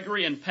 Lisa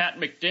Gregory, and Pat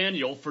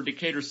McDaniel for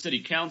Decatur City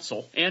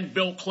Council, and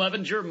Bill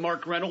Clevenger,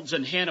 Mark Reynolds,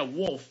 and Hannah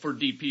Wolf for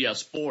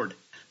DPS Board.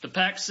 The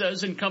PAC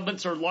says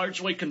incumbents are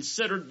largely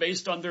considered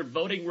based on their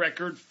voting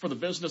record for the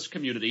business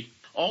community.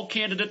 All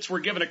candidates were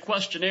given a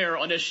questionnaire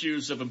on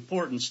issues of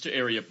importance to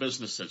area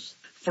businesses.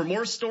 For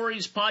more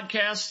stories,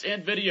 podcasts,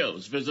 and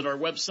videos, visit our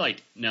website,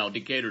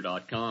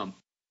 nowdecatur.com.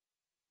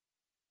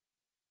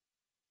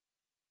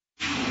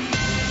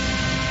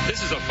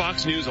 This is a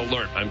Fox News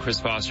alert. I'm Chris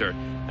Foster.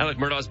 Alec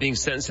Murdaugh is being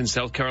sentenced in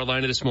South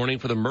Carolina this morning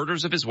for the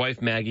murders of his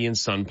wife Maggie and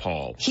son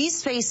Paul.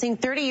 He's facing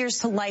 30 years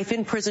to life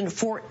in prison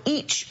for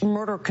each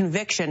murder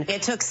conviction.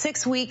 It took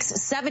 6 weeks,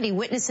 70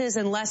 witnesses,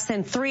 and less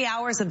than 3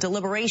 hours of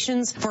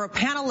deliberations for a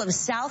panel of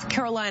South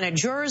Carolina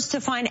jurors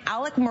to find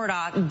Alec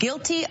Murdaugh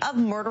guilty of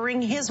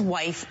murdering his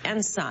wife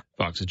and son.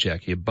 Fox's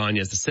Jackie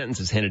Ibanez. The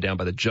sentence is handed down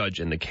by the judge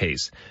in the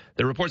case.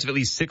 There are reports of at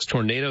least 6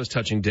 tornadoes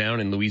touching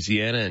down in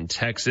Louisiana and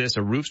Texas.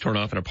 A roof's torn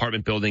off an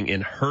apartment building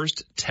in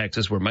Hurst,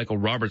 Texas, where Michael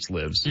Roberts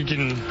lives. You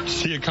can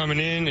see it coming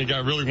in. It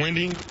got really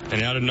windy,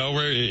 and out of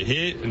nowhere it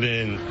hit, and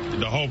then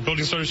the whole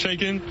building started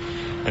shaking.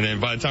 And then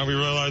by the time we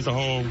realized the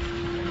whole,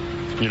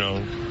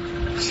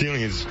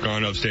 ceiling is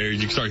gone upstairs,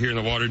 you can start hearing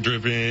the water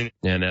dripping.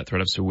 And that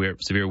threat of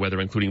severe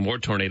weather, including more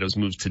tornadoes,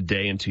 moves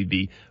today into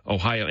the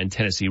Ohio and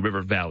Tennessee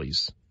River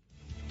valleys.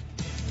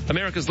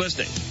 America's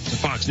listening to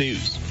Fox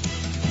News.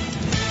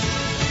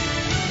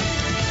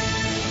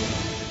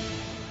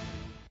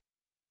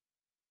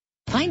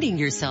 Finding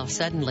yourself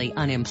suddenly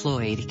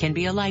unemployed can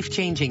be a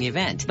life-changing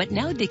event, but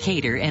Now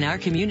Decatur and our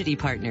community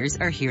partners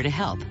are here to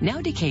help.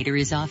 Now Decatur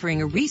is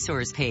offering a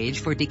resource page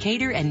for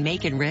Decatur and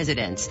Macon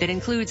residents that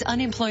includes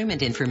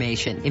unemployment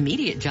information,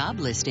 immediate job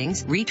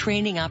listings,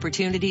 retraining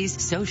opportunities,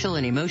 social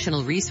and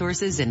emotional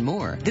resources, and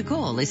more. The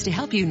goal is to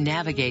help you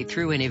navigate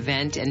through an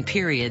event and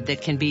period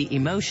that can be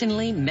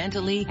emotionally,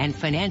 mentally, and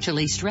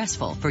financially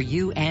stressful for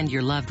you and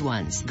your loved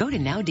ones. Go to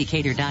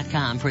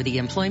nowdecatur.com for the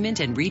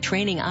Employment and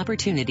Retraining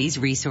Opportunities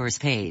resource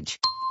page.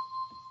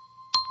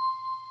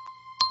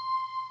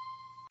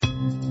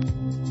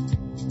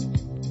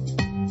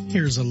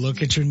 Here's a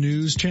look at your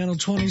News Channel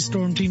 20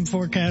 Storm Team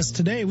forecast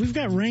today. We've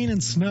got rain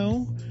and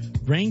snow.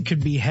 Rain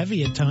could be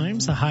heavy at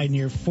times, a high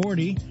near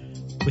 40.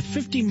 With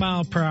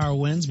 50-mile-per-hour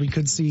winds, we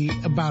could see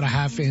about a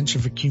half inch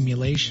of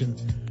accumulation.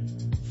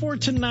 For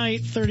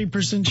tonight,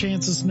 30%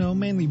 chance of snow,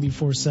 mainly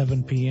before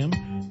 7 p.m.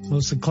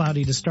 Mostly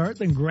cloudy to start,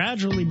 then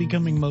gradually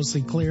becoming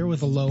mostly clear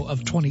with a low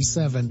of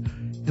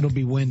 27. It'll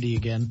be windy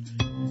again.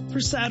 For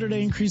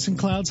Saturday, increasing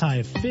clouds, high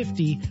of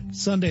 50.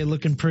 Sunday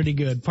looking pretty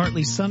good,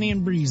 partly sunny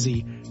and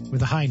breezy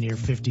with a high near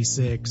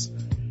 56.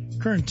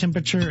 Current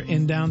temperature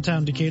in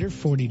downtown Decatur,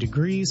 40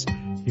 degrees.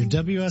 Your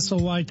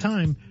WSOY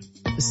time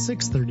is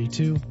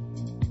 6:32.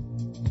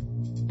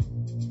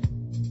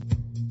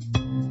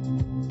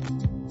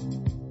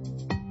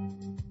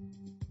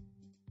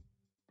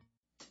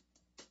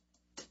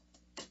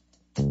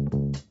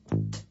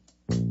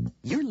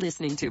 You're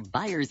listening to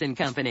Byers &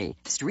 Company,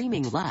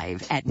 streaming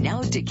live at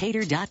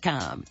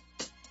nowdecatur.com.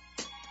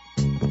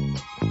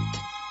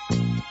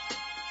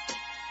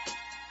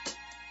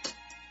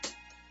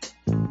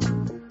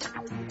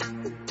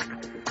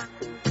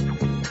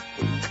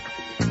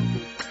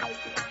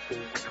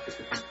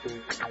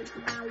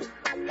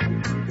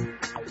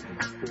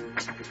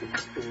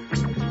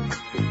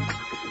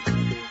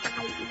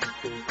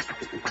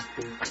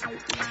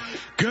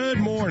 Good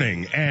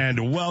morning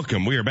and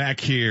welcome. We are back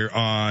here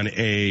on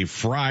a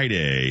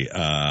Friday.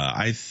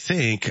 I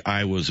think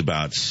I was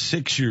about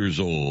 6 years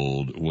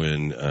old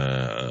when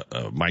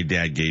my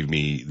dad gave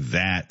me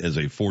that as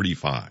a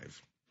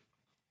 45.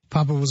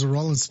 Papa was a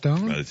Rolling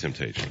Stone? By the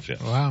Temptations,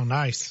 yeah. Wow,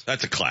 nice.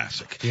 That's a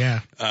classic.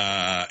 Yeah.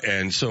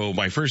 And so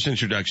my first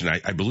introduction,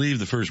 I believe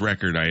the first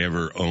record I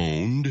ever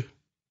owned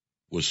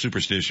was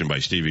Superstition by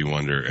Stevie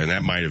Wonder, and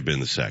that might have been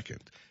the second.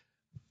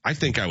 I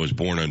think I was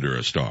born under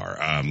a star.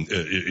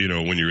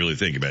 When you really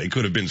think about it, it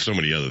could have been so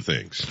many other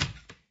things.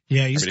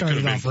 Yeah, you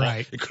started off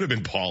right. It could have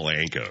been Paul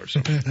Anka or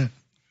something.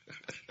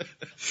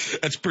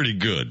 That's pretty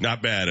good.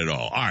 Not bad at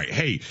all. All right.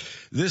 Hey,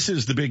 this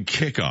is the big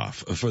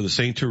kickoff for the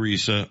St.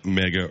 Teresa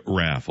Mega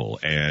Raffle.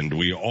 And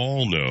we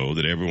all know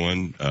that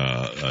everyone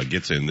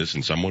gets in this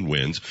and someone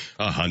wins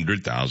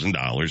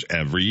 $100,000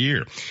 every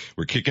year.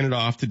 We're kicking it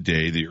off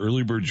today. The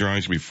early bird drawing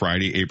is going to be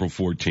Friday, April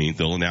 14th.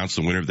 They'll announce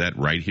the winner of that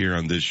right here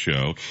on this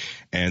show.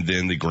 And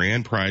then the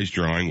grand prize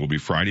drawing will be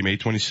Friday, May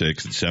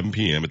 26th at 7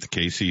 p.m. at the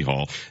KC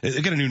Hall.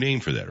 They got a new name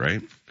for that,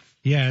 right?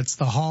 Yeah, it's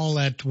the hall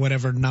at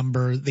whatever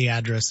number the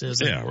address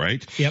is. Yeah,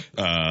 right? Yep.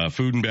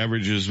 Food and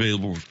beverages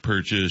available for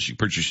purchase. You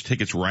purchase your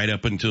tickets right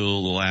up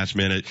until the last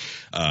minute.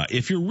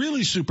 If you're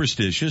really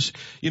superstitious,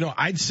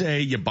 I'd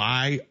say you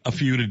buy a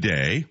few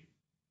today.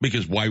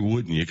 Because why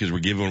wouldn't you? Because we're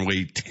giving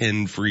away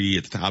 10 free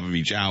at the top of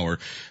each hour.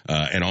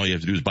 And all you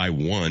have to do is buy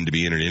one to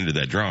be entered into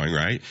that drawing,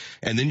 right?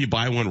 And then you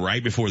buy one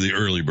right before the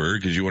early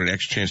bird because you want an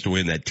extra chance to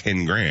win that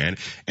 10 grand.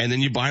 And then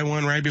you buy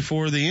one right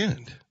before the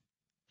end.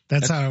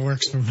 That's how it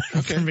works for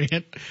me.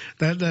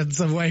 That's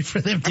a way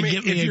for them to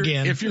get me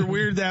again. If you're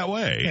weird that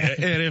way.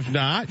 And if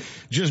not,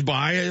 just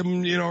buy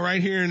them,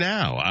 right here and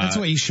now. That's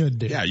what you should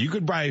do. Yeah, you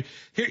could buy.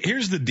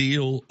 Here's the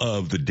deal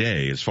of the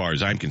day as far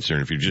as I'm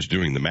concerned, if you're just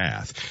doing the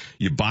math.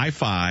 You buy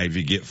 5,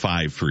 you get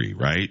 5 free,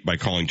 right? By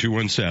calling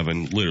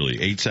 217, literally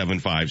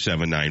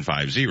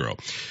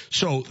 875-7950.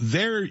 So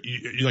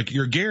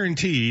you're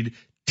guaranteed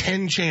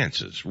 10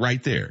 chances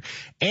right there.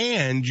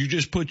 And you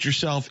just put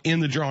yourself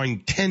in the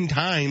drawing 10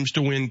 times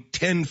to win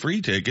 10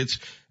 free tickets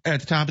at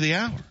the top of the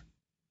hour.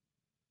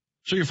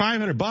 So your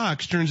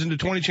 $500 turns into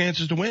 20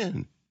 chances to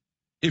win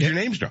if your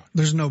name's drawn.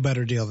 There's no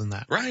better deal than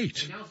that. Right.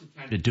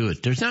 To do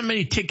it. There's not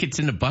many tickets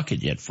in the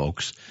bucket yet,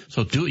 folks.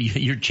 So do it.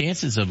 Your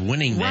chances of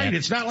winning that. Right.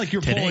 It's not like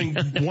you're pulling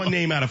one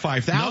name out of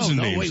 5,000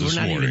 names wait, this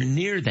morning. We're not even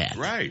near that.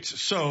 Right.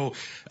 So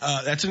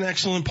that's an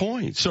excellent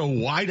point. So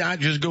why not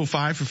just go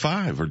 5 for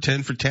 5 or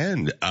 10 for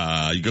 10?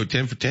 You go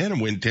 10 for 10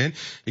 and win 10.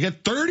 You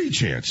got 30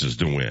 chances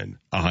to win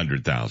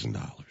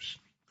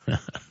 $100,000.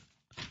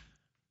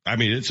 I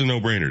mean, it's a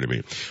no-brainer to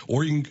me.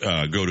 Or you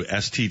can go to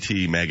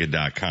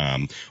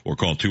sttmega.com or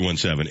call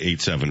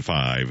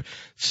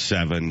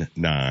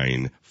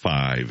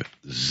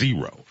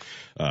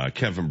 217-875-7950.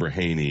 Kevin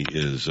Brahaney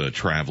is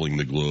traveling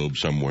the globe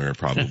somewhere,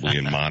 probably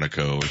in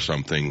Monaco or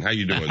something. How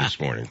you doing this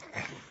morning?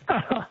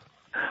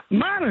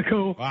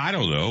 Monaco? I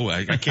don't know.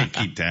 I can't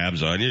keep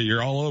tabs on you.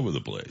 You're all over the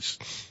place.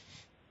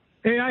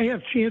 Hey, I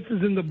have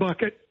chances in the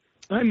bucket.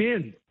 I'm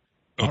in.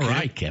 Okay. All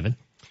right, Kevin.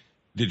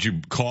 Did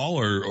you call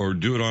or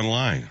do it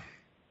online?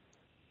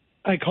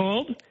 I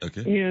called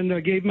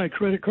and gave my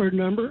credit card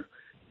number,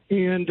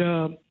 and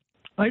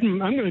I'm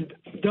going to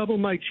double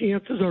my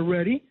chances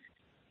already.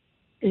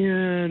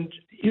 And,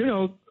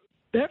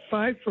 that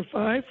 5 for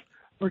 5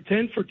 or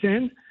 10 for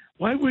 10,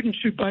 why wouldn't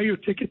you buy your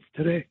tickets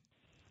today?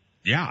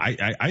 Yeah,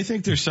 I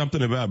think there's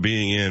something about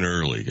being in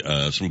early,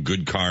 some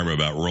good karma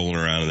about rolling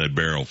around in that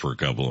barrel for a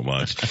couple of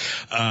months.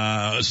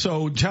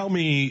 So tell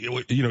me,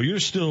 you're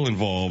still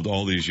involved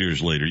all these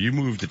years later. You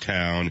moved to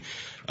town,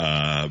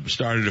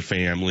 started a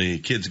family,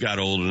 kids got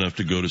old enough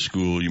to go to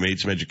school, you made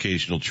some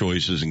educational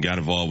choices and got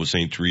involved with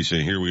St. Teresa,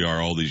 and here we are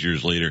all these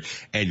years later,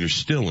 and you're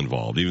still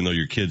involved, even though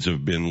your kids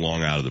have been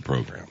long out of the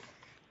program.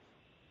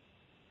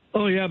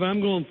 Oh, yeah, but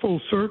I'm going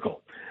full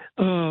circle.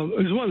 It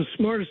was one of the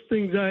smartest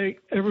things I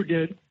ever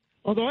did.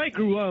 Although I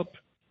grew up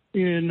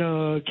in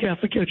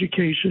Catholic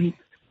education,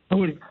 I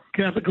went to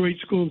Catholic grade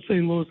school in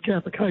St. Louis,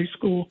 Catholic high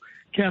school,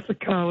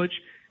 Catholic college.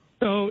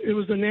 So it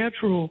was a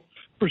natural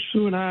for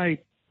Sue and I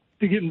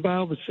to get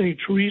involved with St.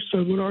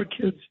 Teresa when our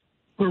kids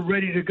were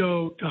ready to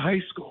go to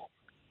high school.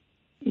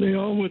 They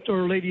all went to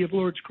Our Lady of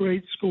Lourdes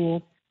grade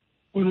school,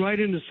 went right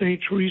into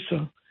St.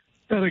 Teresa,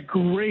 had a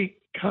great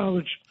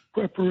college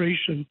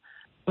preparation.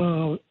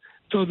 So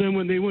then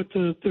when they went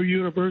to their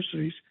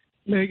universities,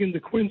 Megan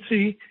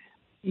DeQuincy,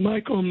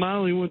 Michael and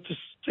Molly went to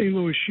St.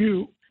 Louis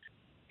U,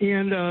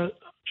 and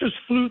just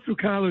flew through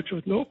college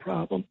with no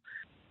problem.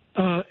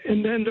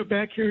 And then they're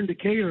back here in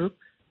Decatur,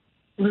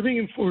 living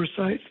in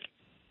Forsyth,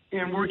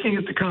 and working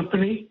at the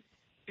company,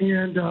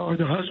 and or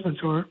the husbands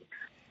are.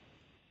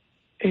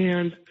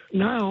 And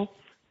now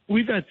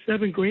we've got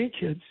 7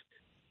 grandkids,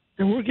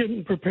 and we're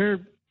getting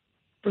prepared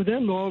for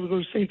them all to go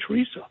to St.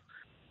 Teresa.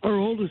 Our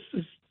oldest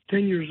is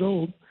 10 years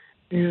old,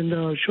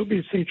 and she'll be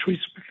at St.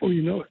 Teresa before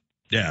you know it.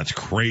 Yeah, it's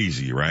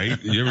crazy, right?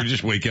 You ever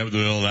just wake up in the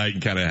middle of the night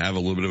and kind of have a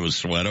little bit of a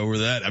sweat over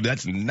that? I mean,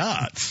 that's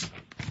nuts.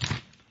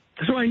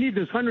 So I need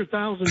this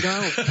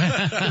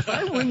 $100,000. If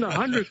I win the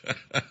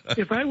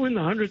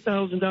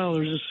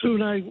 $100,000, as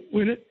soon as I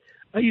win it,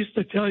 I used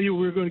to tell you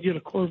we were going to get a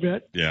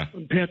Corvette. Yeah.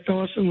 When Pat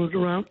Dawson was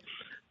around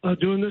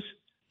doing this.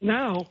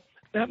 Now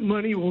that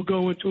money will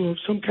go into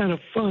some kind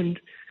of fund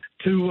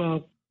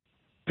to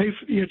pay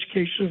for the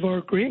education of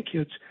our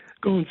grandkids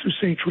going through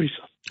St.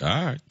 Teresa. All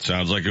right.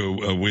 Sounds like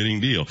a winning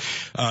deal.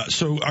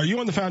 So are you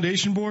on the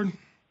foundation board?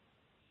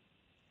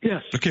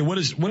 Yes. Okay. What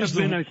is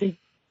the, I think.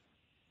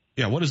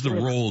 Yeah. What is the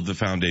role of the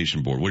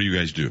foundation board? What do you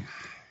guys do?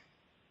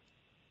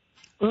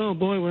 Oh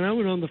boy, when I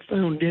went on the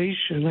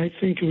foundation, I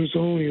think it was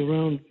only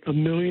around $1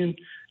 million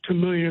to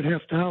 $1.5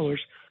 million.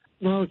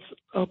 Now it's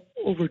up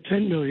over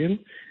 $10 million,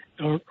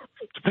 or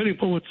depending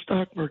upon what the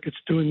stock market's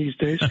doing these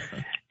days.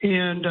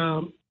 And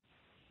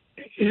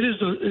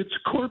it's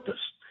a corpus.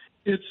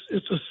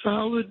 It's a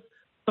solid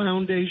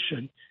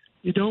foundation.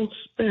 You don't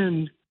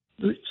spend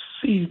the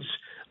seeds,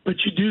 but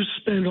you do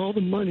spend all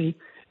the money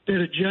that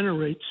it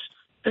generates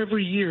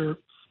every year.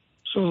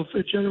 So if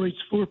it generates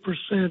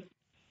 4%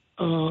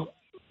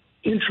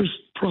 interest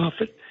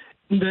profit,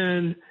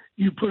 then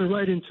you put it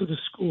right into the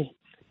school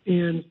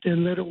and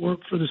let it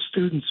work for the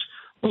students.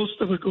 Most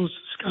of it goes to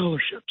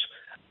scholarships.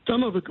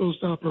 Some of it goes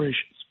to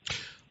operations.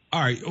 All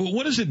right. Well,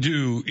 what does it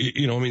do?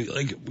 You know, I mean,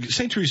 like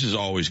St. Teresa is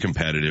always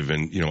competitive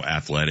in,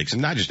 athletics,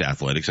 and not just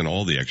athletics and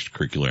all the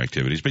extracurricular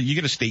activities, but you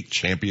get a state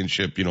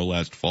championship,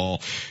 last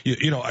fall.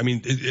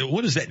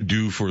 What does that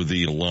do for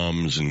the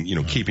alums and,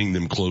 keeping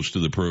them close to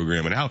the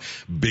program, and how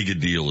big a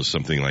deal is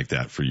something like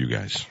that for you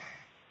guys?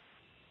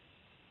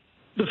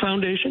 The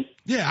foundation?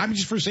 Yeah, I mean,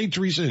 just for St.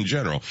 Teresa in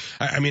general.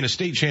 I mean, a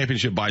state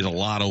championship buys a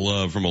lot of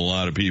love from a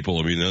lot of people.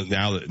 I mean,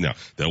 now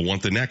they'll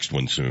want the next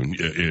one soon.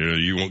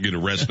 You won't get a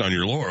rest on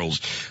your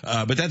laurels.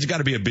 But that's got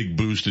to be a big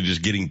boost to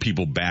just getting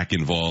people back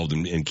involved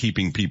and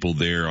keeping people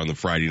there on the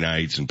Friday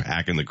nights and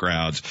packing the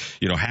crowds,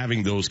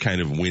 having those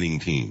kind of winning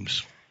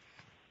teams.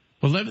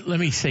 Well, let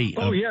me say,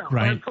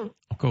 Ryan.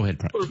 Go ahead,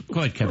 Brian. Go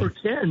ahead, Kevin. For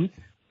Ken,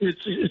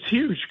 it's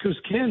huge because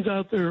Ken's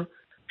out there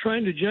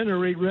trying to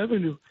generate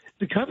revenue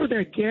to cover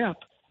that gap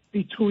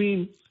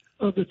between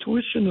the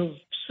tuition of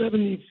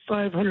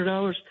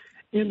 $7,500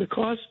 and the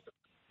cost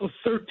of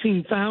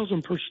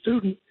 $13,000 per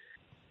student.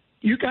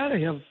 You got to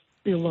have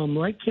the alum,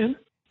 right, Ken?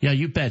 Yeah,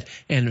 you bet.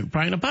 And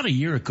Brian, about a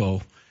year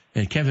ago,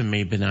 and Kevin may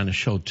have been on the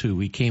show too,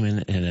 we came in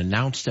and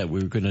announced that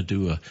we were going to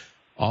do a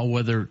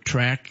all-weather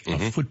track,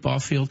 a football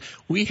field.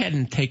 We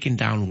hadn't taken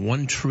down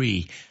one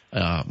tree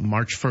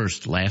March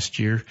 1st last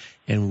year,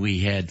 and we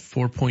had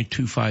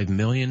 $4.25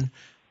 million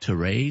to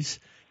raise.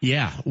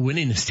 Yeah,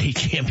 winning the state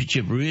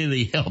championship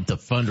really helped the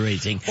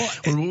fundraising.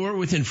 We're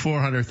within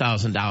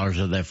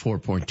 $400,000 of that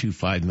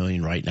 $4.25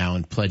 million right now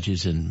in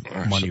pledges and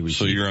money received.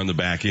 So you're on the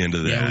back end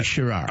of that. Yeah, we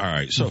sure are. All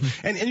right. So,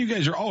 and you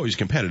guys are always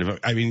competitive.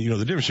 I mean,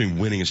 the difference between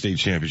winning a state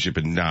championship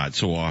and not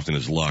so often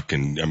is luck.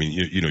 And I mean,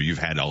 you've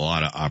had a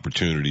lot of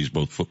opportunities,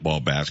 both football,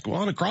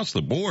 basketball, and across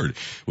the board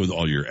with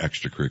all your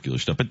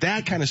extracurricular stuff. But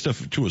that kind of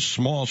stuff to a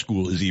small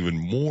school is even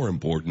more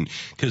important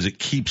because it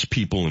keeps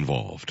people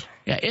involved.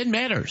 Yeah, it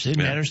matters. It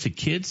matters to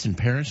kids and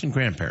parents and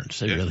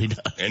grandparents. It really does.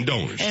 And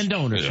donors.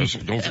 Yes,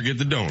 don't forget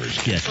the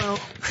donors. Yes. Well,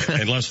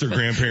 unless they're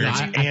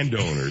grandparents and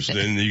donors,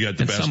 then you got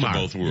the best of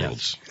both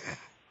worlds. Yes.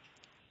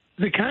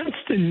 The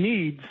constant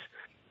needs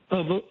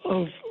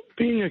of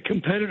being a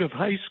competitive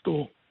high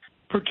school,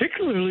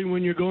 particularly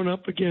when you're going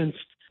up against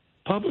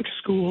public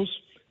schools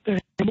that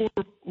have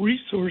more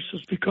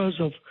resources because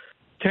of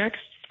tax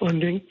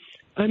funding.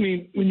 I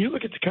mean, when you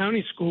look at the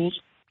county schools,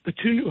 the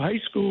 2 new high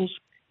schools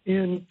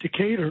in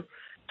Decatur,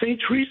 St.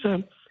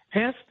 Teresa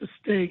has to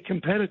stay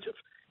competitive.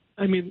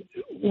 I mean,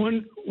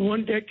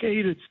 one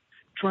decade it's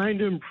trying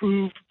to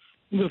improve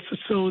the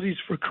facilities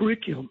for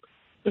curriculum.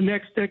 The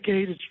next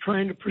decade it's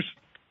trying to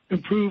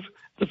improve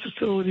the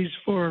facilities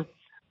for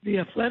the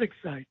athletic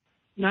side.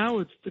 Now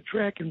it's the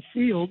track and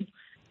field.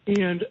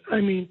 And, I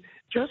mean,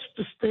 just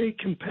to stay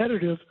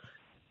competitive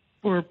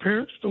for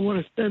parents to want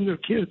to send their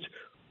kids,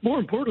 more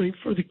importantly,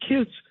 for the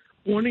kids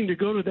wanting to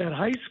go to that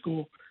high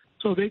school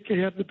so they can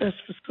have the best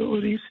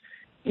facilities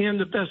and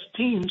the best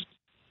teams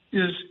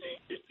is,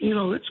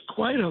 it's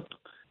quite a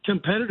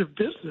competitive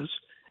business,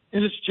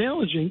 and it's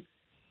challenging.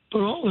 But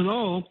all in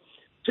all,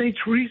 St.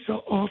 Teresa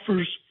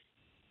offers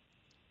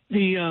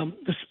the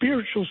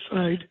spiritual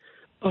side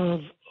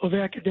of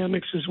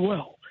academics as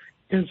well.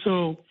 And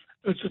so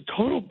it's a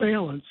total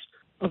balance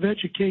of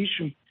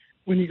education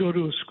when you go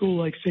to a school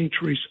like St.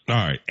 Teresa. All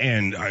right.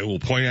 And I will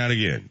point out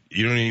again,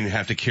 you don't even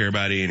have to care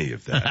about any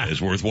of that.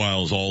 As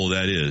worthwhile as all of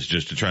that is,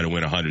 just to try to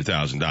win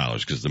 $100,000,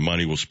 because the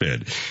money will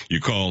spend. You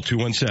call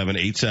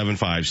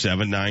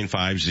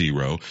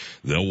 217-875-7950.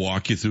 They'll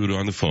walk you through it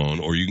on the phone,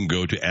 or you can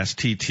go to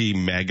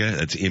STTmega,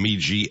 that's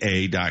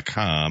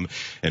MEGA.com,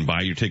 and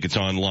buy your tickets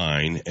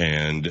online.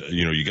 And,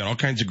 you got all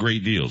kinds of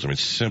great deals. I mean,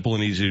 it's simple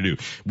and easy to do.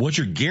 What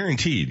you're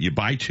guaranteed, you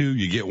buy 2,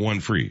 you get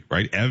 1 free,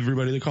 right?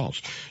 Everybody that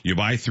calls. You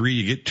buy 3,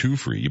 you get 2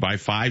 free. You buy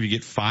 5, you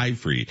get 5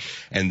 free.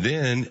 And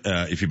then,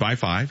 if you buy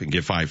 5 and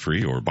get 5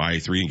 free, or buy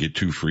 3 and get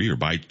 2 free, or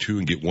buy 2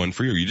 and get 1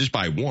 free, or you just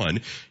buy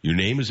 1, your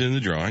name is in the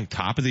drawing.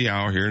 Top of the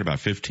hour here in about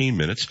 15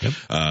 minutes. Yep.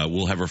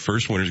 We'll have our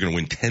first winner is going to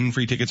win 10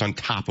 free tickets on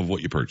top of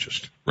what you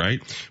purchased, right?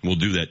 We'll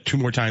do that 2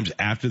 more times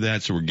after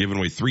that. So we're giving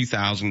away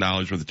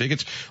 $3,000 worth of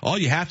tickets. All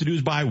you have to do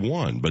is buy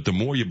 1, but the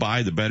more you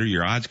buy, the better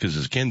your odds. Because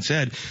as Ken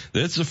said,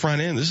 that's the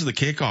front end. This is the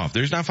kickoff.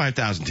 There's not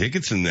 5,000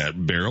 tickets in that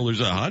barrel.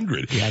 There's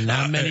 100. Yeah,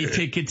 not many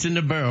tickets in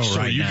the barrel so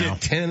right now. So you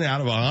get 10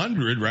 out of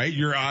 100, right?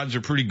 Your odds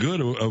are pretty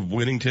good of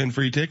winning 10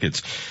 free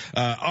tickets.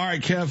 All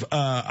right, Kev,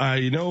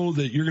 I know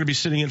that you're going to be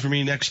sitting in for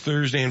me next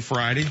Thursday and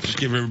Friday. Just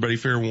give everybody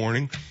fair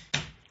warning.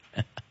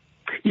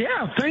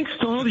 Yeah, thanks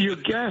to all of your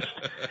guests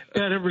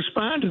that have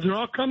responded. They're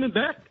all coming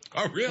back.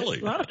 Oh,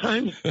 really? A lot of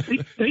times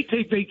they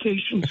take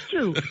vacations,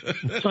 too.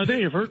 So I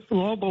think I've heard from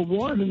all but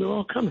one, and they're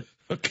all coming.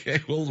 Okay,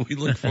 well, we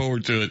look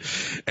forward to it,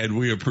 and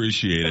we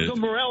appreciate it. It was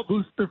a morale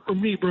booster for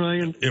me,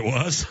 Brian. It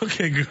was?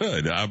 Okay,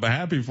 good. I'm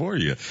happy for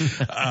you,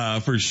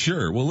 for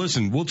sure. Well,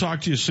 listen, we'll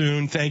talk to you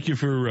soon. Thank you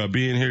for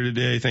being here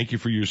today. Thank you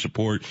for your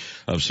support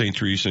of St.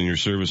 Teresa and your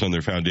service on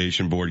their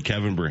foundation board.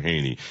 Kevin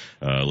Berhaney,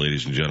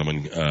 ladies and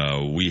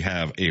gentlemen. We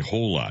have a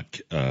whole lot.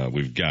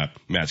 We've got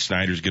Matt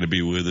Snyder's going to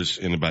be with us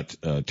in about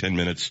 10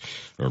 minutes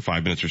or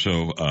 5 minutes or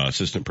so,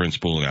 assistant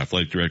principal and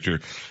athletic director.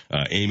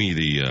 Amy,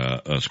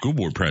 the school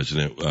board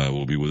president,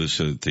 will be with us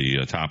at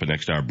the top of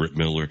next hour. Britt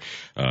Miller,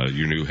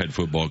 your new head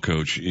football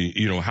coach.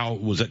 How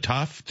was it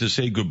tough to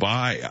say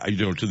goodbye,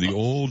 to the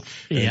old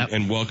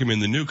and welcome in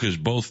the new? Because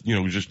both,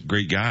 just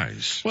great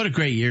guys. What a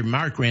great year.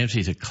 Mark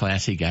Ramsey's a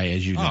classy guy,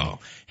 as you know.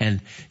 And,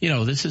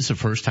 this is the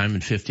first time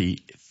in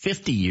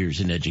 50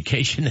 years in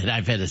education that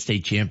I've had a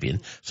state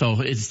champion.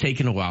 So it's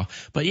taken a while.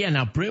 But yeah,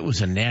 now Britt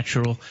was a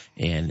natural,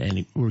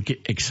 and we're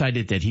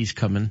excited that he's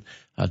coming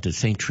to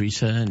St.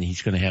 Teresa, and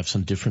he's going to have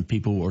some different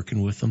people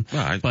working with him.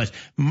 But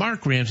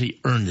Mark Ramsey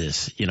earned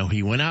this.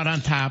 He went out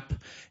on top,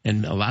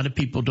 and a lot of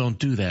people don't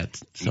do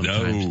that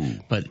sometimes. No.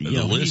 But,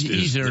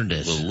 he's earned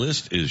this. The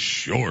list is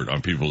short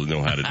on people that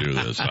know how to do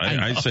this.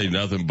 I say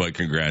nothing but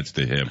congrats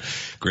to him.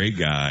 Great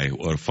guy.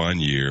 What a fun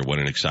year. What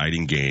an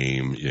exciting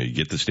game. You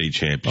get the state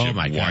championship. Oh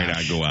my gosh. Why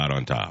not go out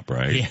on top,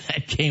 right? Yeah,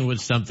 that game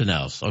was something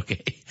else.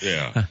 Okay.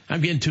 Yeah. I'm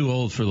getting too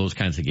old for those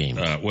kinds of games.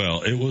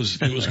 Well, it was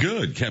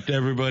good. Kept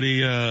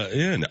everybody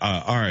in.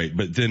 All right,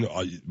 but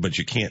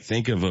you can't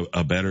think of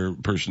a better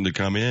person to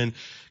come in.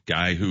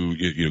 Guy who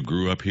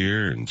grew up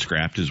here and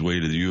scrapped his way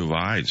to the U of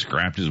I and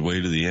scrapped his way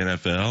to the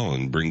NFL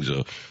and brings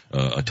a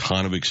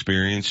ton of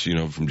experience,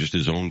 from just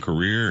his own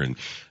career, and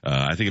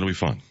I think it'll be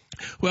fun.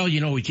 Well,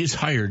 we just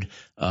hired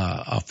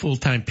a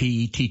full-time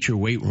PE teacher,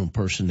 weight room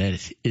person that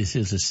is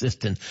his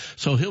assistant.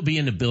 So he'll be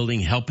in the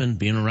building helping,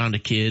 being around the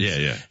kids.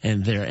 Yeah.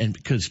 And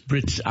because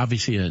Britt's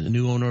obviously a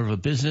new owner of a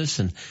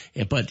business,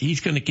 but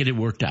he's going to get it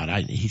worked out.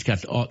 He's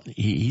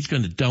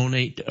going to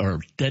donate or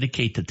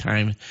dedicate the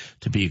time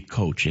to be a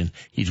coach, and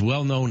he's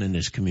well known in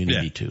this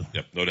community too.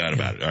 Yep, no doubt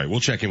about it. All right, we'll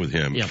check in with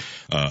him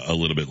a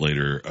little bit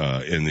later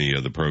in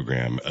the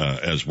program,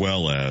 as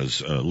well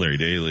as Larry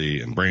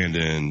Daly and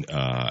Brandon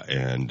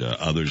and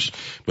others.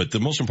 But the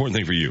most important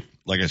thing for you,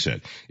 like I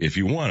said, if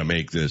you want to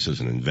make this as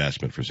an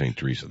investment for St.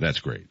 Teresa,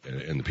 that's great.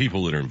 And the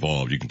people that are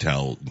involved, you can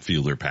tell,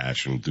 feel their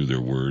passion through their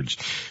words.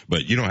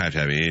 But you don't have to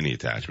have any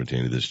attachment to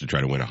any of this to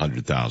try to win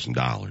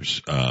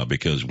 $100,000.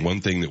 Because one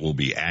thing that will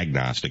be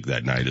agnostic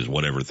that night is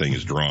whatever thing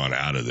is drawn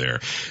out of there.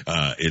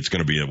 It's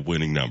going to be a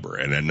winning number,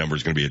 and that number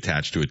is going to be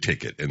attached to a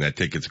ticket, and that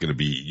ticket's going to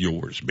be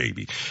yours,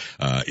 baby,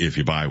 if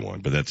you buy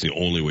one. But that's the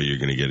only way you're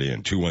going to get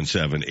in.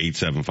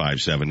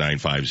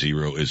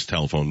 217-875-7950 is the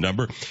telephone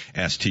number.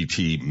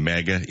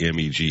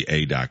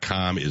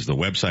 STTmega.com is the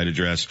website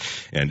address,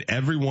 and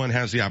everyone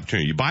has the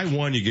opportunity. You buy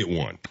one, you get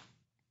one.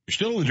 You're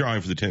still in the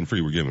drawing for the 10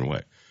 free we're giving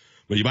away.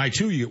 But you buy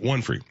 2, you get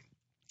 1 free.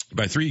 You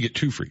buy 3, you get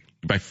 2 free.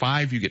 You buy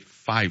 5, you get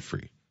 5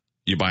 free.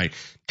 You buy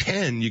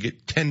 10, you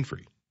get 10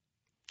 free.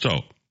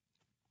 So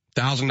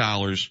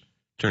 $1,000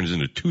 turns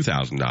into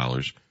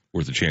 $2,000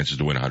 worth of chances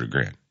to win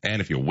 $100,000.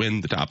 And if you win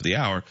the top of the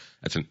hour,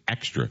 that's an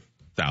extra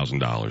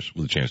 $1,000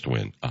 with a chance to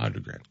win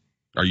 $100,000.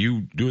 Are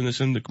you doing this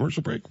in the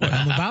commercial break? What?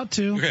 I'm about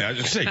to. Okay, I was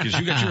just saying, because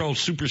you got your old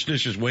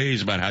superstitious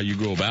ways about how you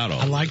go about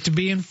all I like to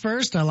be in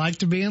first. I like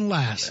to be in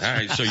last. All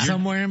right, so you're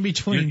somewhere in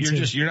between.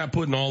 You're not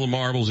putting all the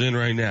marbles in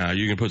right now.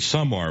 You can put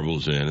some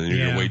marbles in, and then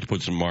you're going to wait to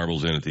put some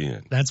marbles in at the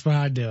end. That's why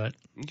I do it.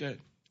 Okay.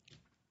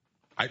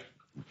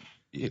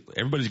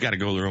 everybody's got to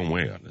go their own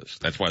way on this.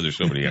 That's why there's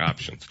so many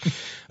options.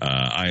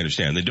 I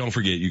understand. Then don't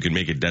forget, you can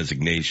make a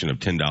designation of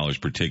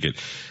 $10 per ticket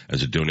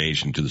as a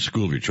donation to the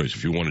school of your choice.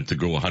 If you wanted to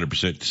go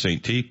 100% to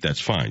St. T, that's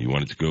fine. You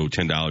wanted to go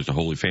 $10 to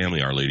Holy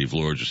Family, Our Lady of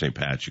Lourdes, or St.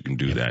 Pat's, you can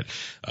do that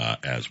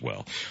as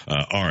well.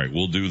 All right,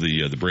 we'll do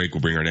the break.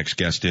 We'll bring our next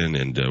guest in,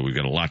 and we've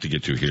got a lot to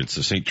get to here. It's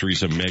the St.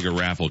 Teresa Mega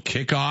Raffle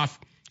Kickoff.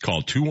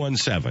 Call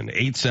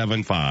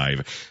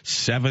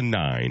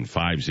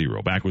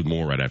 217-875-7950. Back with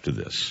more right after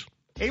this.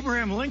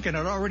 Abraham Lincoln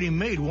had already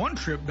made one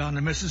trip down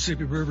the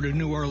Mississippi River to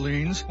New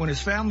Orleans when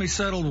his family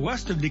settled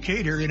west of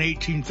Decatur in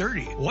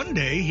 1830. One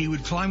day, he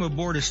would climb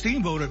aboard a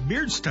steamboat at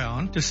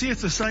Beardstown to see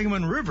if the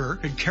Sangamon River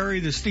could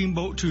carry the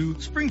steamboat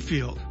to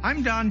Springfield.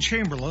 I'm Don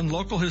Chamberlain,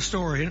 local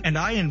historian, and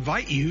I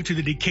invite you to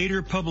the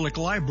Decatur Public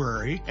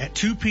Library at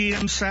 2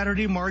 p.m.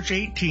 Saturday, March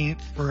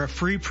 18th for a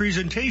free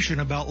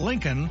presentation about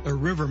Lincoln, the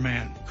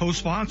Riverman,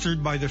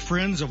 co-sponsored by the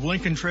Friends of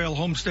Lincoln Trail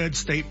Homestead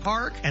State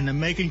Park and the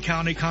Macon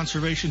County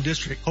Conservation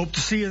District. Hope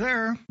to see you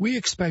there. We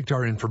expect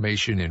our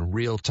information in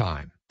real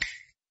time.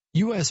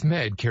 US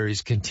Med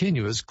carries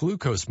continuous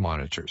glucose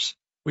monitors,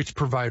 which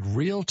provide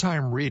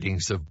real-time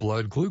readings of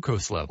blood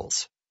glucose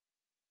levels.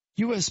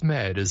 US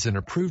Med is an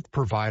approved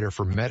provider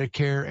for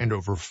Medicare and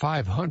over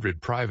 500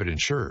 private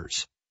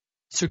insurers.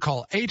 So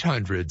call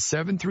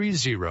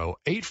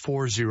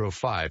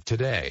 800-730-8405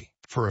 today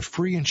for a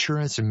free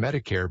insurance and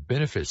Medicare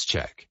benefits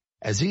check.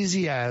 As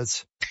easy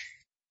as,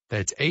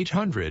 that's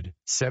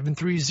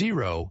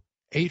 800-730-8405.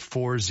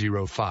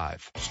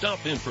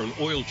 Stop in for an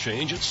oil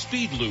change at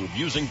Speed Lube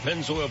using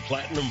Pennzoil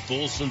Platinum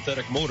Full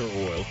Synthetic Motor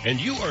Oil, and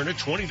you earn a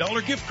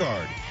 $20 gift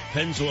card.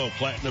 Pennzoil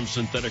Platinum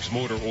Synthetics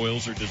Motor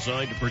Oils are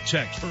designed to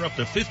protect for up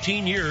to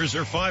 15 years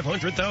or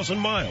 500,000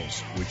 miles,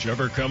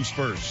 whichever comes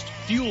first.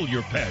 Fuel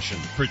your passion.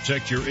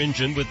 Protect your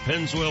engine with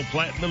Pennzoil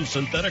Platinum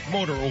Synthetic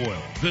Motor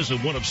Oil.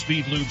 Visit one of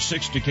Speed Lube's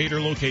 6 Decatur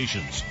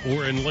locations,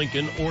 or in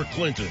Lincoln or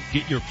Clinton.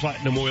 Get your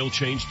platinum oil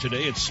change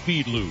today at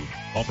Speed Lube.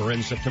 Offer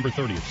ends September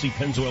 30th. See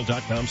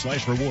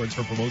pennzoil.com/rewards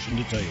for promotion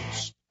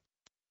details.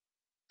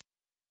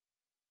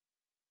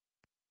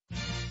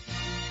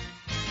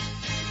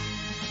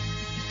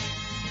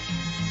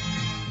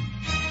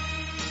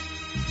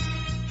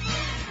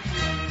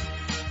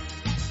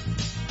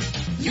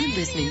 You're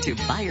listening to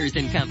Byers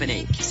 &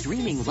 Company,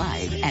 streaming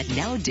live at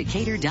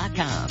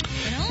nowdecatur.com.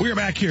 We are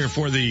back here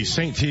for the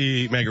St.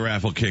 T Mega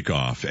Raffle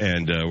Kickoff,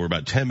 and we're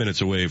about 10 minutes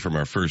away from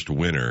our first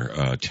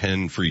winner,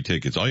 10 free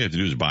tickets. All you have to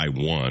do is buy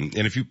one.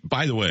 And if you,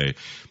 by the way,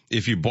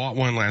 if you bought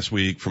one last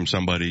week from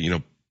somebody, you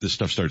know, this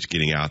stuff starts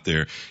getting out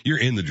there, you're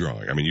in the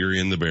drawing. I mean, you're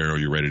in the barrel.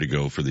 You're ready to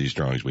go for these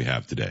drawings we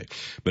have today.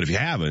 But if you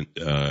haven't,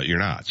 you're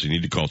not. So you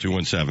need to call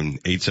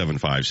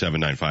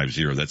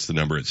 217-875-7950. That's the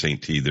number at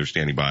St. T. They're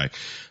standing by,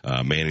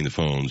 manning the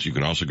phones. You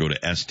can also go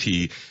to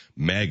ST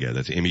Mega,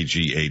 that's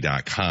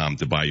MEGA.com,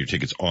 to buy your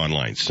tickets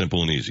online.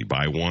 Simple and easy.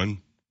 Buy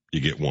one, you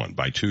get one.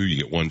 Buy two, you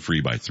get one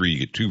free. Buy three, you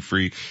get two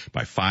free.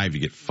 Buy five,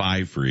 you get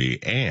five free.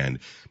 And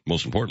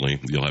most importantly,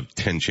 you'll have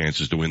 10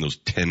 chances to win those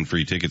 10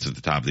 free tickets at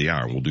the top of the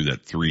hour. We'll do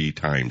that 3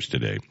 times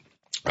today.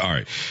 All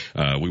right.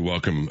 We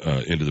welcome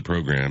into the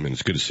program, and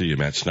it's good to see you,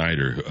 Matt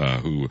Snyder,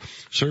 who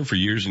served for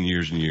years and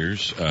years and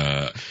years.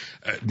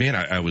 Man,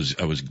 I was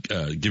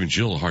giving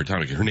Jill a hard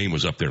time. Her name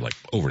was up there like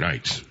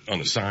overnight on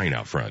the sign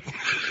out front.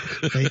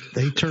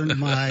 They turned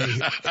my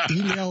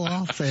email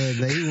off, and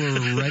they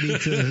were ready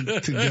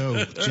to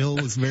go. Jill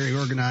was very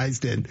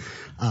organized and,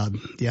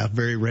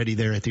 very ready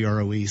there at the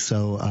ROE.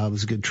 So, it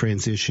was a good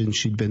transition.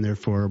 She'd been there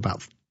for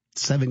about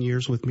 7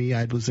 years with me.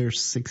 I was there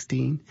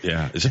 16.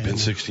 Yeah. Has it been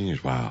 16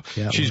 years? Wow.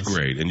 Yeah, she's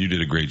great. And you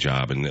did a great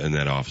job, and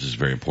that office is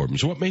very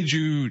important. So what made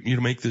you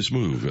make this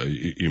move?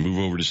 You move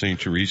over to St.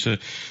 Teresa,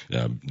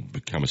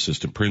 become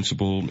assistant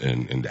principal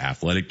and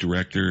athletic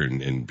director,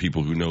 and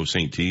people who know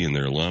St. T and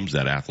their alums,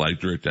 that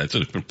athletic director, that's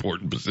an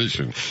important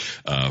position,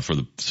 for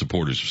the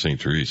supporters of St.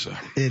 Teresa.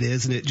 It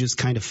is, and it just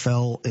kind of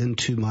fell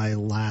into my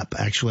lap.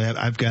 Actually,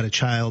 I've got a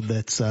child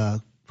that's,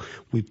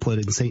 we put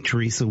in St.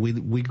 Teresa.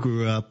 We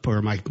grew up,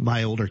 or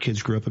my older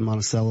kids grew up in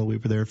Monticello. We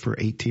were there for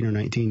 18 or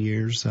 19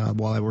 years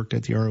while I worked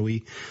at the ROE.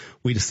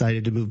 We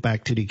decided to move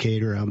back to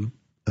Decatur. I'm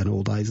an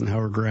old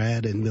Eisenhower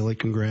grad and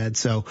Millikan grad.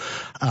 So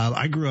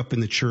I grew up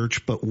in the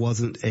church, but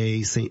wasn't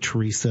a St.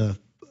 Teresa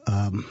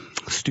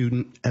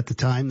student at the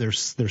time.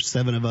 There's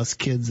 7 of us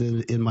kids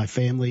in my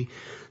family.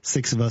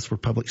 6 of us were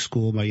public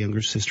school. My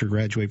younger sister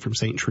graduated from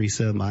St.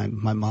 Teresa. My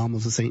mom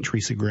was a St.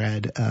 Teresa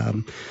grad.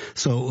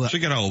 So she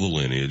got all the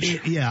lineage.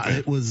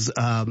 It was,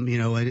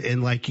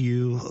 and like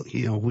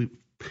we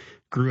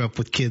grew up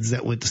with kids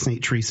that went to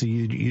St. Teresa.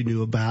 You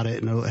knew about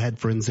it and had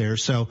friends there.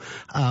 So,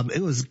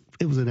 it was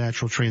a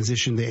natural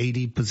transition.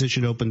 The AD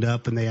position opened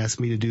up, and they asked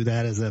me to do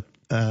that as a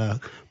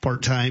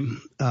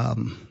part-time,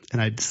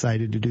 and I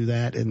decided to do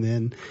that. And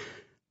then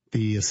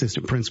the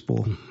assistant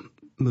principal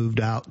moved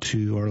out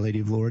to Our Lady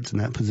of Lourdes,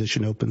 and that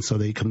position opened, so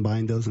they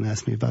combined those and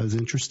asked me if I was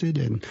interested.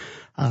 And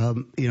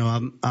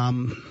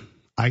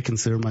I I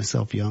consider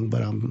myself young,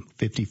 but I'm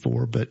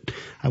 54, but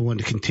I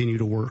wanted to continue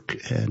to work,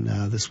 and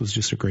this was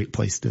just a great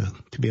place to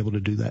be able to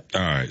do that. All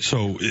right.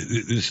 So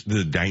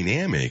the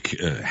dynamic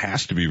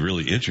has to be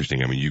really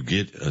interesting. I mean, you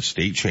get a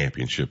state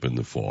championship in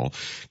the fall.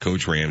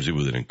 Coach Ramsey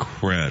with an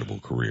incredible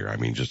career. I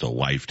mean, just a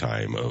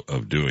lifetime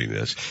of doing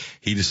this.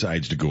 He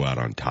decides to go out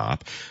on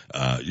top.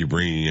 You're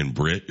bringing in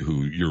Britt,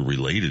 who you're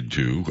related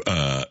to,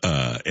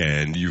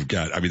 and you've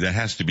got, I mean, that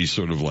has to be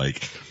sort of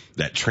like,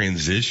 that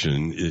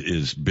transition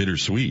is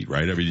bittersweet,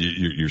 right? I mean,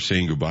 you're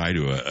saying goodbye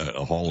to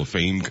a Hall of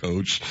Fame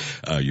coach.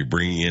 You're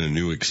bringing in a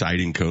new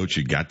exciting coach.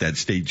 You got that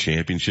state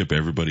championship.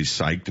 Everybody's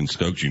psyched and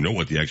stoked. You know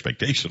what the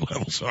expectation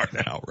levels are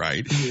now,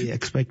 right? The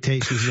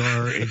expectations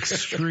are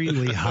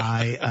extremely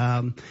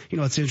high.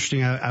 It's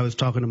interesting. I was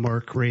talking to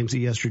Mark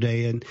Ramsey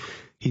yesterday, and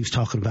he was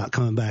talking about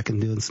coming back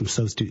and doing some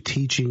substitute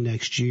teaching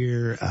next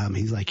year.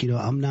 He's like,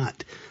 I'm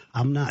not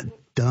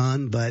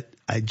done, but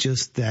I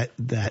just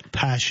that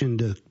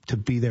passion to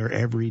be there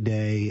every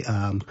day,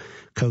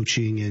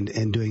 coaching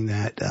and doing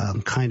that,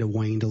 kind of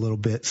waned a little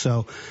bit.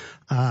 So,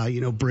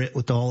 Britt,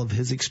 with all of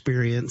his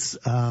experience,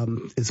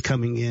 is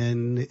coming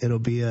in. It'll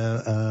be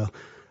a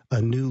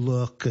new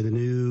look, a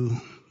new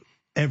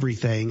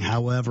everything.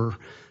 However,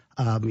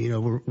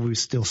 we're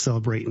still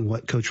celebrating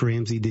what Coach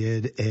Ramsey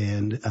did,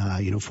 and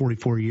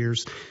 44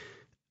 years.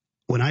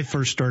 When I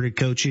first started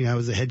coaching, I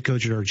was a head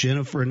coach at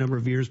Argenta for a number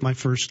of years. My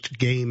first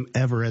game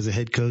ever as a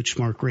head coach,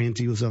 Mark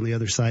Ramsey was on the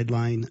other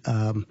sideline.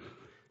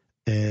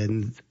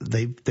 And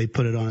they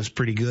put it on us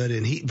pretty good.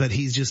 But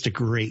he's just a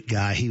great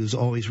guy. He was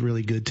always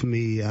really good to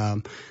me.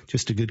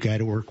 Just a good guy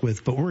to work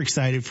with. But we're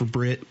excited for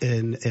Britt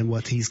and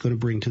what he's going to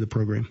bring to the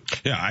program.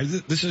 Yeah,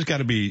 this has got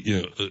to be,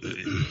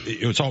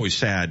 it's always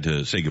sad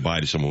to say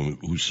goodbye to someone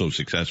who's so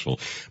successful,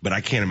 but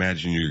I can't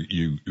imagine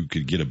you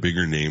could get a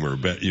bigger name or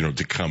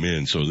to come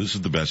in. So this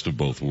is the best of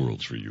both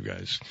worlds for you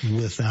guys.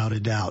 Without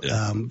a doubt.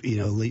 Yeah.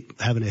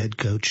 Having a head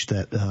coach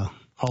that,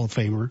 Hall of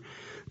Famer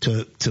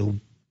to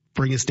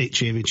bring a state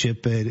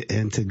championship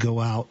and to go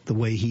out the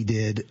way he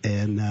did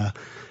and,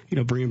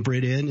 bringing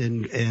Britt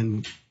in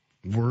and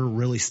we're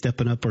really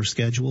stepping up our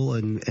schedule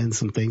and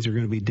some things are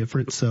going to be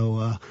different.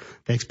 So,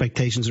 the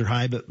expectations are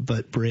high,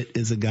 but Britt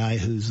is a guy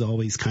who's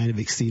always kind of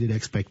exceeded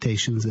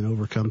expectations and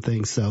overcome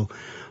things. So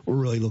we're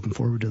really looking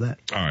forward to that.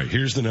 All right.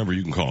 Here's the number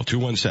you can call,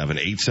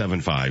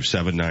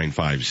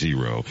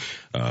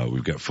 217-875-7950.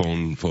 We've got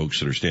phone folks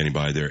that are standing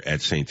by there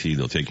at St. T.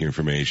 They'll take your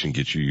information,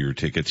 get you your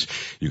tickets.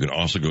 You can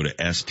also go to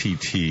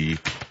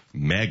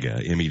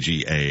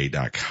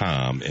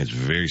STTmega.com. It's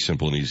very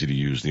simple and easy to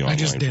use the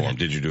online form.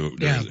 Did you do it?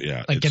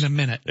 Yeah, in a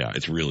minute. Yeah,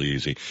 it's really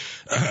easy.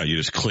 You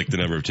just click the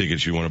number of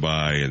tickets you want to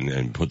buy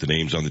and put the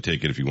names on the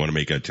ticket. If you want to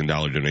make a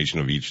 $10 donation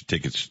of each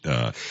tickets,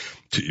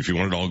 if you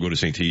want it all go to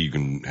St. T, you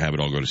can have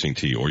it all go to St.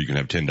 T, or you can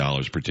have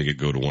 $10 per ticket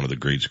go to one of the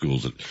great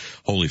schools at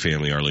Holy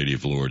Family, Our Lady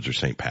of Lourdes, or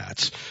St.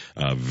 Pat's.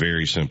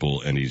 Very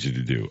simple and easy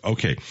to do.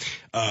 Okay.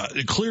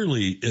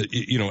 Clearly,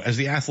 as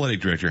the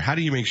athletic director, how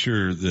do you make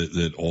sure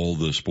that all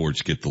the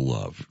sports get the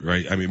love,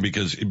 right? I mean,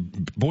 because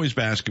boys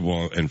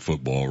basketball and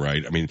football,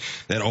 right? I mean,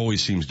 that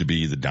always seems to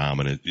be the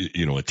dominant,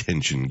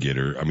 attention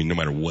getter. I mean, no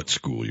matter what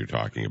school you're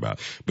talking about,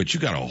 but you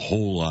got a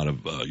whole lot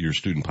of your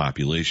student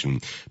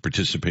population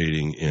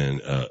participating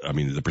in,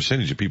 the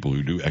percentage of people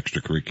who do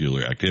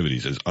extracurricular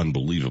activities is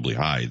unbelievably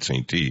high at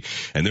St. T,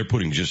 and they're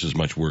putting just as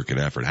much work and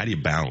effort. How do you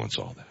balance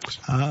all that?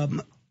 I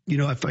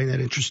find that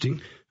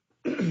interesting.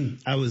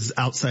 I was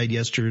outside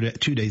yesterday,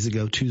 2 days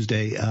ago,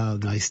 Tuesday,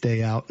 nice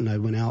day out, and I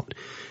went out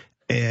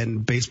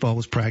and baseball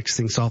was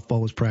practicing,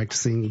 softball was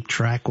practicing,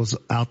 track was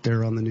out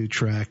there on the new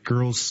track,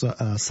 girls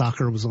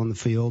soccer was on the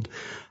field.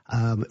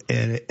 And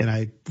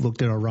I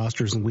looked at our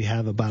rosters and we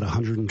have about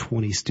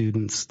 120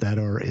 students that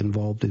are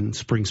involved in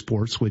spring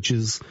sports, which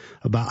is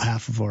about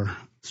half of our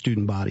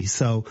student body.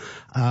 So,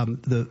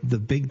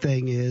 the big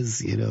thing is,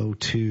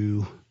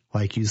 to,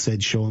 like you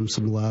said, show them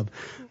some love.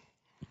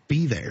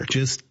 Be there,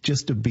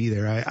 just to be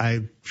there.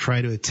 I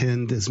try to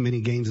attend as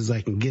many games as I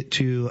can get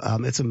to.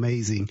 It's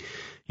amazing.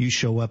 You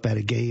show up at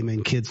a game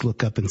and kids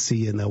look up and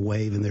see you and they'll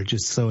wave and they're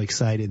just so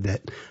excited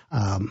that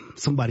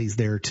somebody's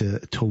there to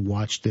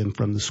watch them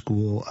from the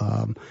school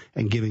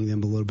and giving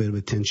them a little bit of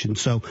attention.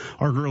 So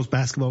our girls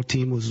basketball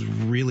team was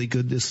really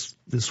good this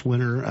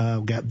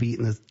winter. Got beat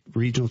in the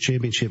regional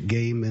championship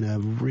game in a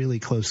really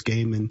close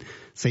game, and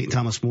St.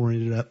 Thomas More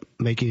ended up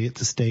making it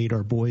to state.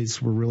 Our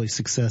boys were really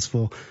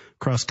successful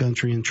cross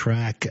country and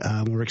track.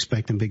 We're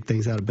expecting big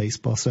things out of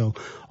baseball. So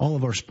all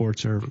of our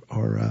sports are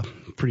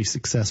pretty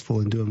successful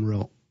and doing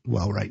real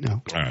well right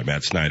now. All right.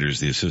 Matt Snyder is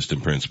the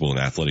assistant principal and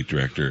athletic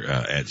director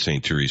at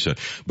St. Teresa.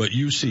 But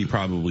you see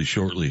probably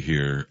shortly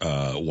here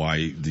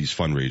why these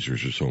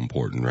fundraisers are so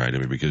important, right? I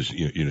mean, because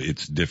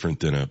it's different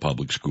than a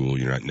public school.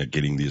 You're not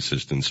getting the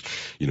assistance,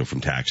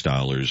 from tax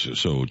dollars.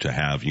 So to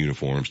have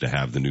uniforms, to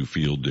have the new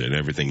field and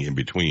everything in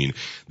between,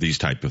 these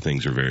type of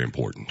things are very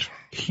important.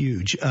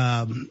 Huge.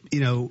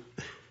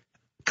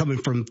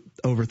 Coming from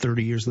over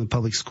 30 years in the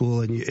public school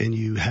and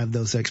you have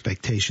those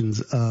expectations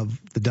of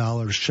the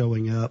dollars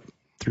showing up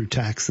through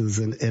taxes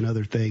and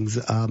other things.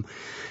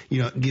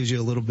 It gives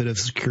you a little bit of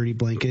security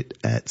blanket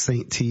at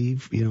St.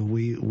 Teve.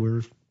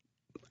 We're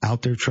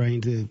out there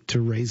trying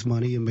to raise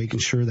money and making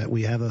sure that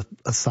we have a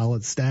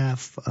solid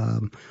staff.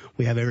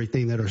 We have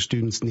everything that our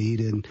students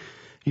need. And,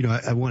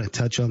 I want to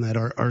touch on that.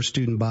 Our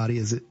student body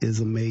is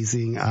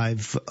amazing.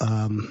 I've,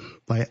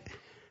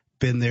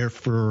 been there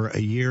for a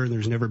year, and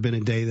there's never been a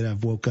day that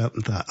I've woke up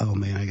and thought, oh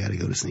man, I got to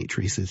go to St.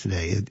 Teresa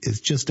today.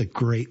 It's just a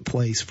great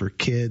place for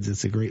kids.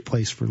 It's a great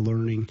place for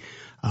learning.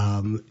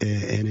 And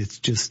it's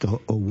just a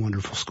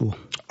wonderful school.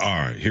 All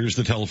right. Here's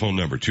the telephone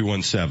number,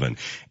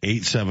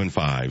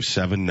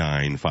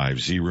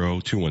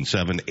 217-875-7950,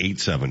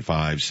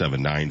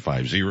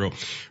 217-875-7950.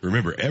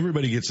 Remember,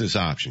 everybody gets this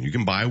option. You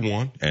can buy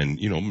one, and,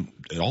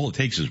 all it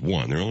takes is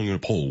one. They're only going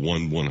to pull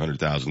one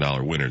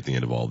 $100,000 winner at the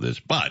end of all this.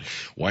 But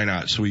why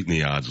not sweeten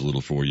the odds a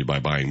little for you by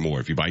buying more?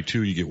 If you buy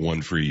 2, you get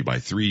 1 free. You buy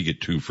 3, you get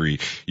 2 free.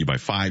 You buy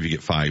 5, you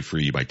get 5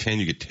 free. You buy 10,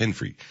 you get 10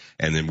 free.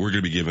 And then we're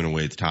going to be giving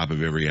away at the top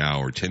of every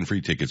hour 10 free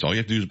tickets. All you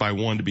have to do is buy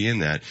 1 to be in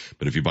that.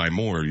 But if you buy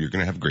more, you're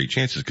going to have great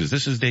chances because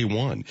this is day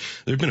 1.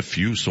 There have been a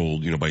few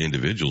sold, by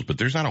individuals, but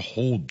there's not a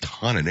whole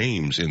ton of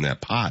names in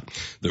that pot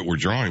that we're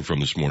drawing from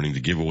this morning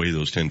to give away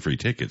those 10 free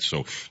tickets.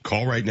 So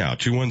call right now,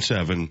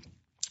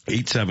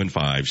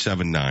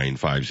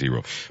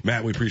 217-875-7950.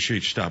 Matt, we appreciate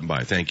you stopping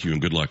by. Thank you and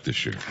good luck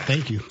this year.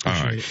 Thank you. All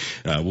right.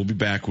 We'll be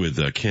back with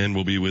Ken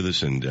will be with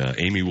us, and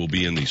Amy will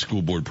be in, the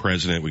school board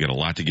president. We got a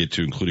lot to get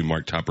to, including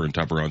Mark Tupper and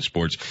Tupper on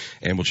Sports,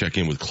 and we'll check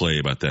in with Clay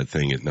about that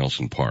thing at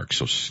Nelson Park.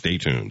 So stay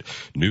tuned.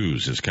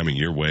 News is coming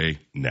your way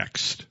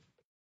next.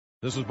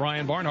 This is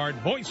Brian Barnhart,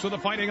 voice of the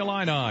Fighting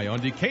Illini, on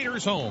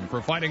Decatur's home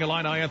for Fighting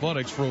Illini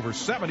athletics for over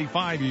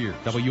 75 years.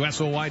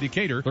 WSOY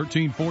Decatur,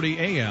 1340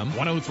 AM,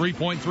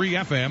 103.3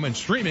 FM, and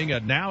streaming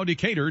at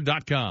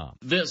nowdecatur.com.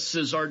 This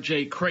is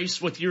R.J.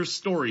 Crace with your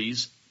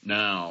stories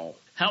now.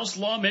 House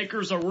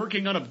lawmakers are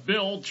working on a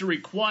bill to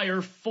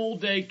require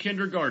full-day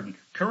kindergarten.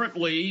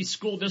 Currently,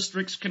 school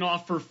districts can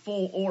offer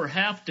full or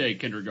half-day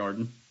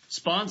kindergarten.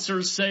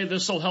 Sponsors say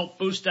this will help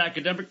boost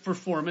academic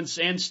performance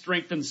and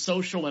strengthen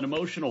social and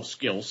emotional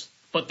skills.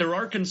 But there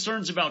are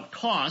concerns about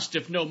cost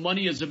if no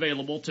money is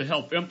available to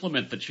help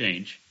implement the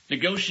change.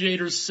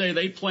 Negotiators say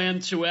they plan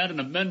to add an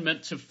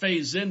amendment to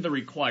phase in the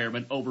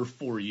requirement over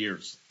 4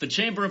 years. The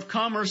Chamber of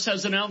Commerce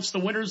has announced the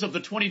winners of the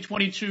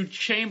 2022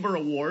 Chamber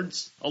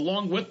Awards.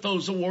 Along with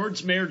those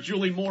awards, Mayor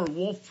Julie Moore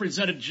Wolf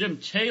presented Jim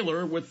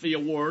Taylor with the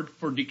award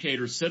for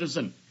Decatur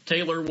Citizen.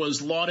 Taylor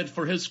was lauded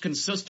for his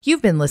consistent...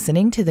 You've been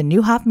listening to the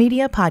Neuhoff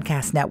Media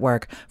Podcast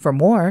Network. For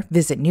more,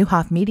 visit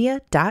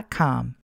neuhoffmedia.com.